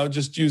right now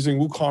just using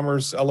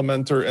WooCommerce,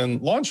 Elementor,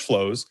 and launch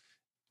flows.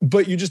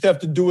 But you just have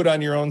to do it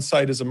on your own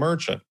site as a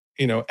merchant.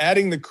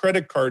 Adding the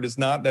credit card is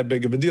not that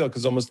big of a deal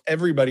because almost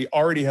everybody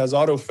already has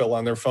autofill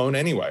on their phone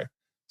anyway.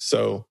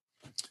 So,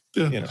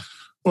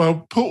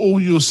 Well, put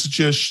all your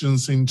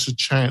suggestions into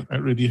chat.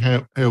 That really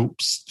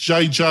helps.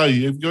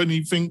 JJ, have you got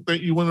anything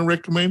that you want to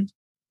recommend?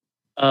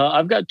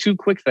 I've got two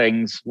quick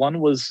things. One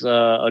was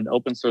an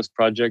open source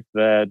project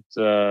that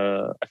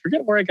I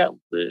forget where I got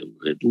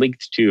it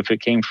linked to, if it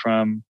came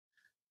from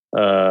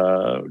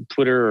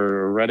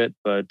Twitter or Reddit,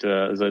 but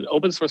it was an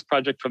open source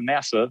project from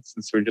NASA,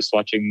 since we're just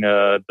watching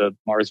the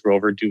Mars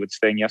rover do its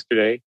thing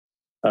yesterday.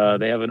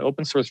 They have an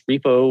open source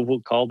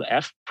repo called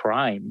F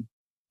Prime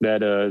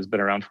that has been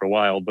around for a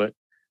while, but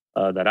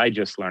that I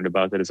just learned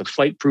about, that is a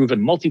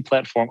flight-proven,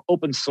 multi-platform,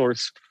 open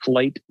source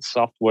flight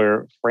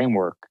software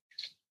framework.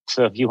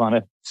 So if you want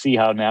to see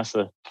how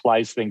NASA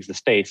flies things to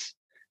space,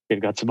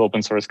 they've got some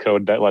open source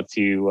code that lets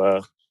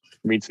you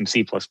read some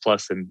C++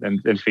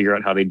 and figure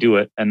out how they do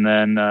it. And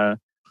then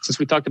since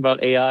we talked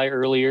about AI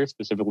earlier,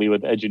 specifically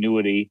with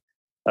Edgenuity,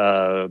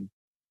 sort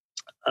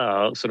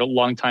of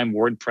longtime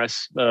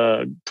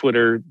WordPress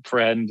Twitter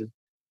friend,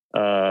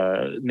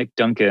 Nick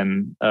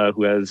Duncan,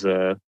 who has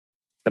a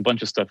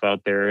bunch of stuff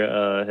out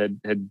there,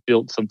 had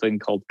built something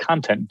called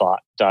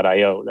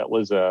ContentBot.io. That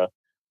was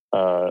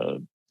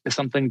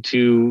something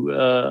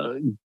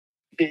to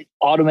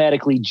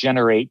automatically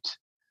generate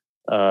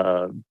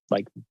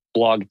like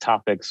blog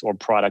topics or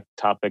product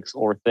topics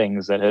or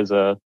things that has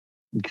a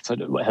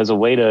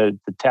way to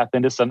tap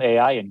into some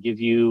AI and give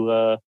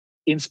you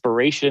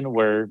inspiration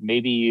where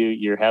maybe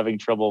you're having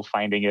trouble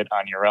finding it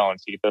on your own.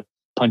 So you have to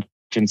punch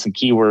in some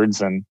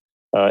keywords and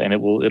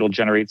it'll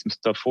generate some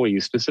stuff for you,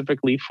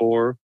 specifically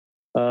for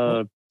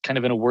kind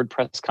of in a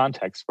WordPress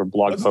context for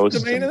blog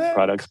posts and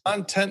products.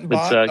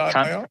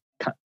 ContentBot.io?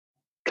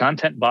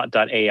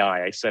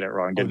 ContentBot.ai. I said it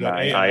wrong, didn't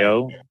I?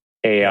 IO?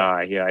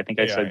 AI. Yeah, I think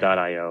I said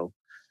 .io.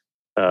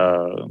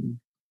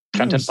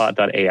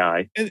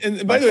 ContentBot.ai.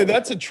 And by the way,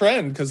 that's a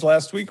trend, because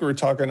last week we were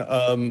talking,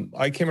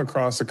 I came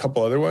across a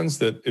couple other ones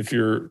that if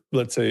you're,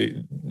 let's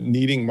say,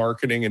 needing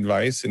marketing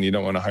advice and you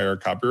don't want to hire a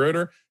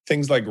copywriter,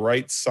 things like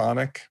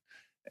WriteSonic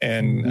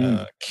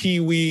and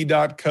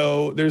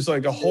Kiwi.co. There's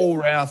like a whole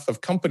raft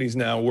of companies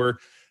now where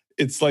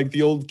it's like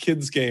the old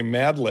kids game,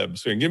 Mad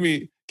Libs. So give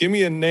me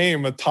a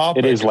name, a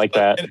topic. It is like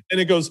that. And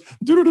it goes,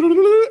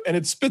 and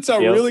it spits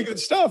out really good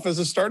stuff as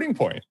a starting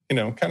point.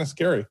 Kind of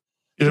scary.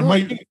 Yeah,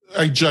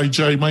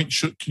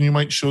 JJ, can you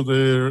make sure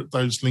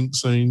those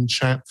links are in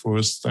chat for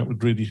us? That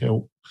would really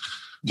help.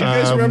 Do you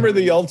guys remember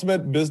the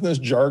ultimate business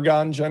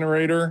jargon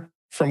generator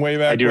from way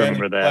back? I do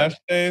remember that. Flash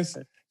days.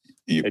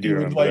 I do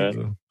remember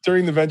that.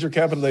 During the venture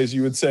capital days,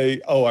 you would say,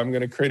 "Oh, I'm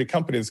going to create a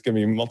company that's going to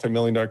be a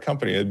multi-million-dollar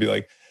company." It'd be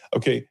like,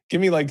 "Okay, give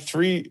me like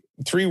three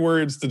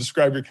words to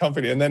describe your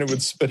company," and then it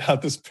would spit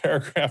out this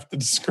paragraph that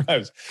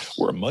describes,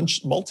 "We're a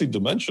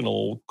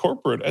multi-dimensional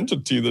corporate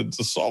entity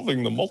that's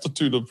solving the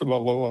multitude of blah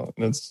blah blah."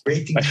 And it's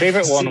my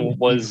favorite one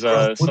was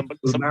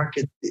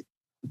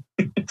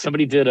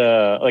somebody did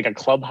a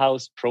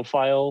Clubhouse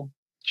profile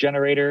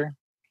generator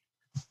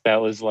that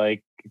was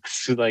like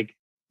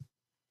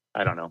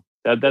I don't know.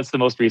 That's the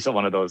most recent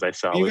one of those I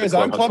saw. You guys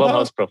on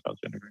Clubhouse profile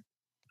generator?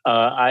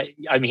 I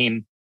have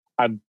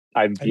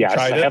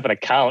an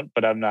account,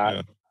 but I'm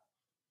not.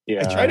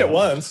 Yeah. I tried it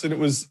once, and it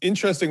was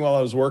interesting. While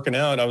I was working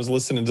out, I was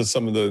listening to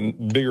some of the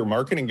bigger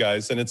marketing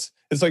guys, and it's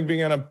like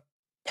being on a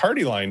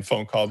party line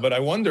phone call. But I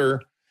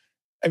wonder,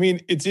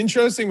 it's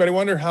interesting, but I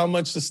wonder how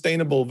much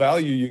sustainable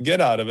value you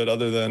get out of it,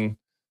 other than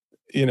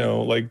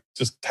like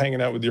just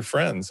hanging out with your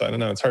friends. I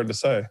don't know. It's hard to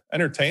say.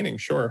 Entertaining,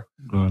 sure.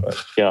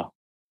 But. Yeah.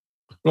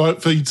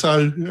 Right,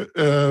 Vito,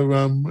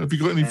 have you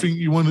got anything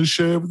you want to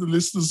share with the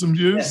listeners and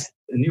viewers? Yes,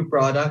 a new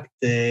product,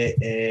 a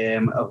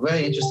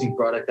very interesting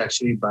product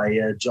actually by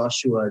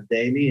Joshua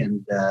Daly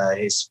and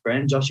his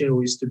friend Joshua,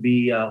 who used to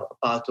be a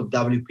part of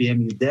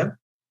WPM UDEV.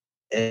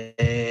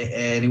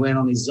 And he went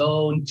on his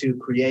own to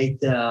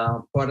create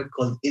a product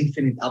called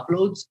Infinite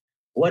Uploads.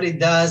 What it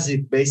does,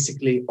 it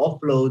basically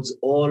offloads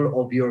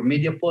all of your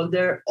media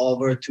folder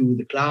over to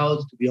the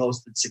cloud to be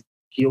hosted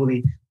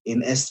securely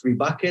in S3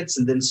 buckets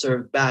and then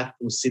served back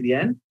to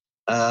CDN.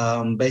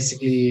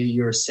 Basically,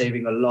 you're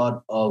saving a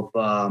lot of.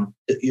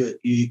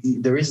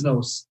 There is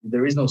no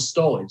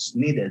storage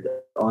needed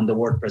on the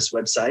WordPress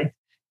website.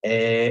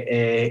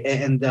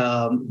 and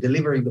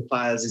delivering the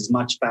files is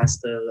much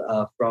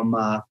faster from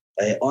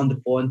on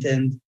the front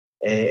end.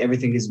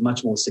 Everything is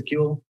much more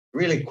secure.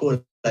 Really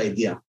cool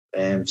idea.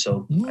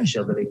 So I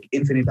share the link,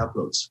 infinite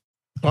uploads.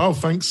 Oh,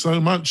 thanks so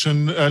much.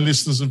 And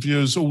listeners and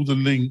viewers, all the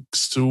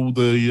links to all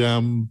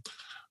the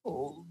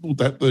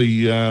that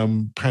the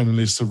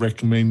panelists are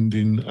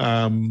recommending,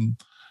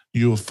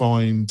 you'll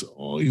find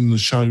in the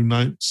show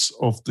notes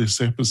of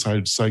this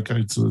episode. So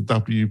go to the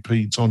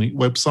WP Tonic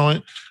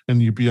website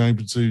and you'll be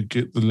able to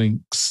get the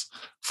links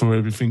for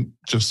everything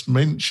just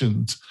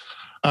mentioned.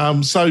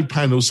 So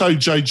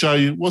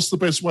JJ, what's the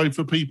best way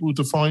for people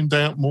to find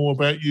out more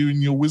about you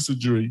and your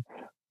wizardry?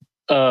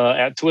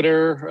 At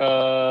Twitter,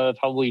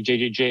 probably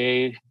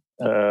jjj.blog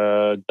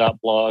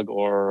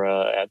or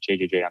at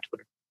jjj on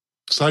Twitter.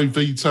 So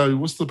Vito,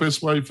 what's the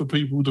best way for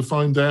people to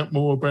find out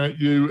more about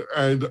you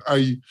and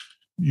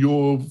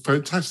your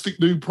fantastic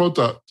new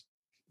product?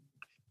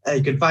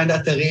 You can find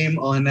Atarim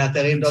on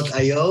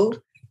atarim.io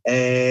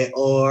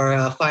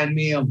or find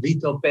me on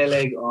Vito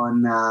Peleg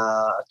on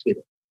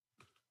Twitter.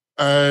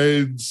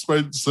 And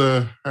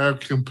Spencer, how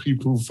can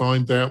people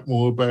find out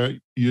more about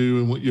you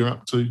and what you're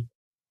up to?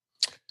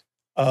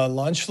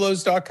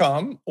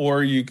 Launchflows.com,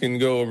 or you can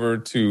go over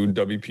to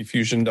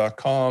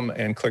WPFusion.com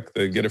and click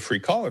the Get a Free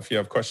Call if you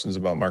have questions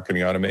about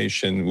marketing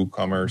automation,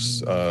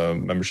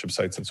 WooCommerce, membership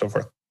sites, and so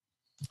forth.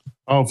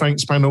 Oh,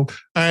 thanks, panel.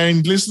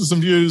 And listeners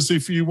and viewers,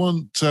 if you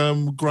want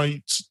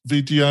great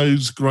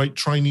videos, great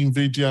training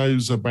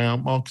videos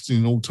about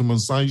marketing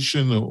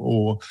automation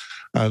or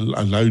a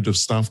load of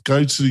stuff,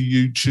 go to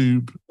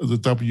YouTube, the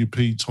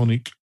WP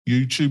Tonic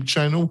YouTube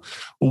channel.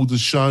 All the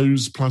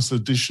shows plus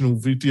additional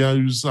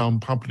videos. I'm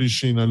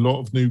publishing a lot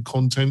of new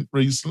content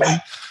recently.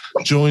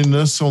 Join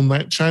us on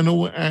that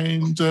channel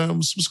and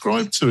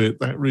subscribe to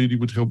it. That really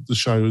would help the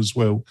show as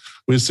well.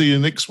 We'll see you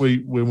next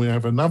week when we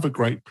have another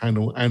great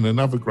panel and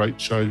another great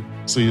show.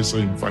 See you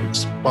soon,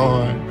 folks.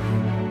 Bye.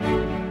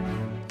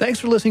 Thanks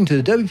for listening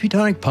to the WP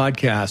Tonic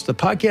Podcast, the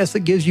podcast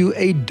that gives you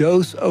a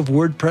dose of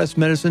WordPress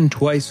medicine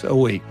twice a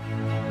week.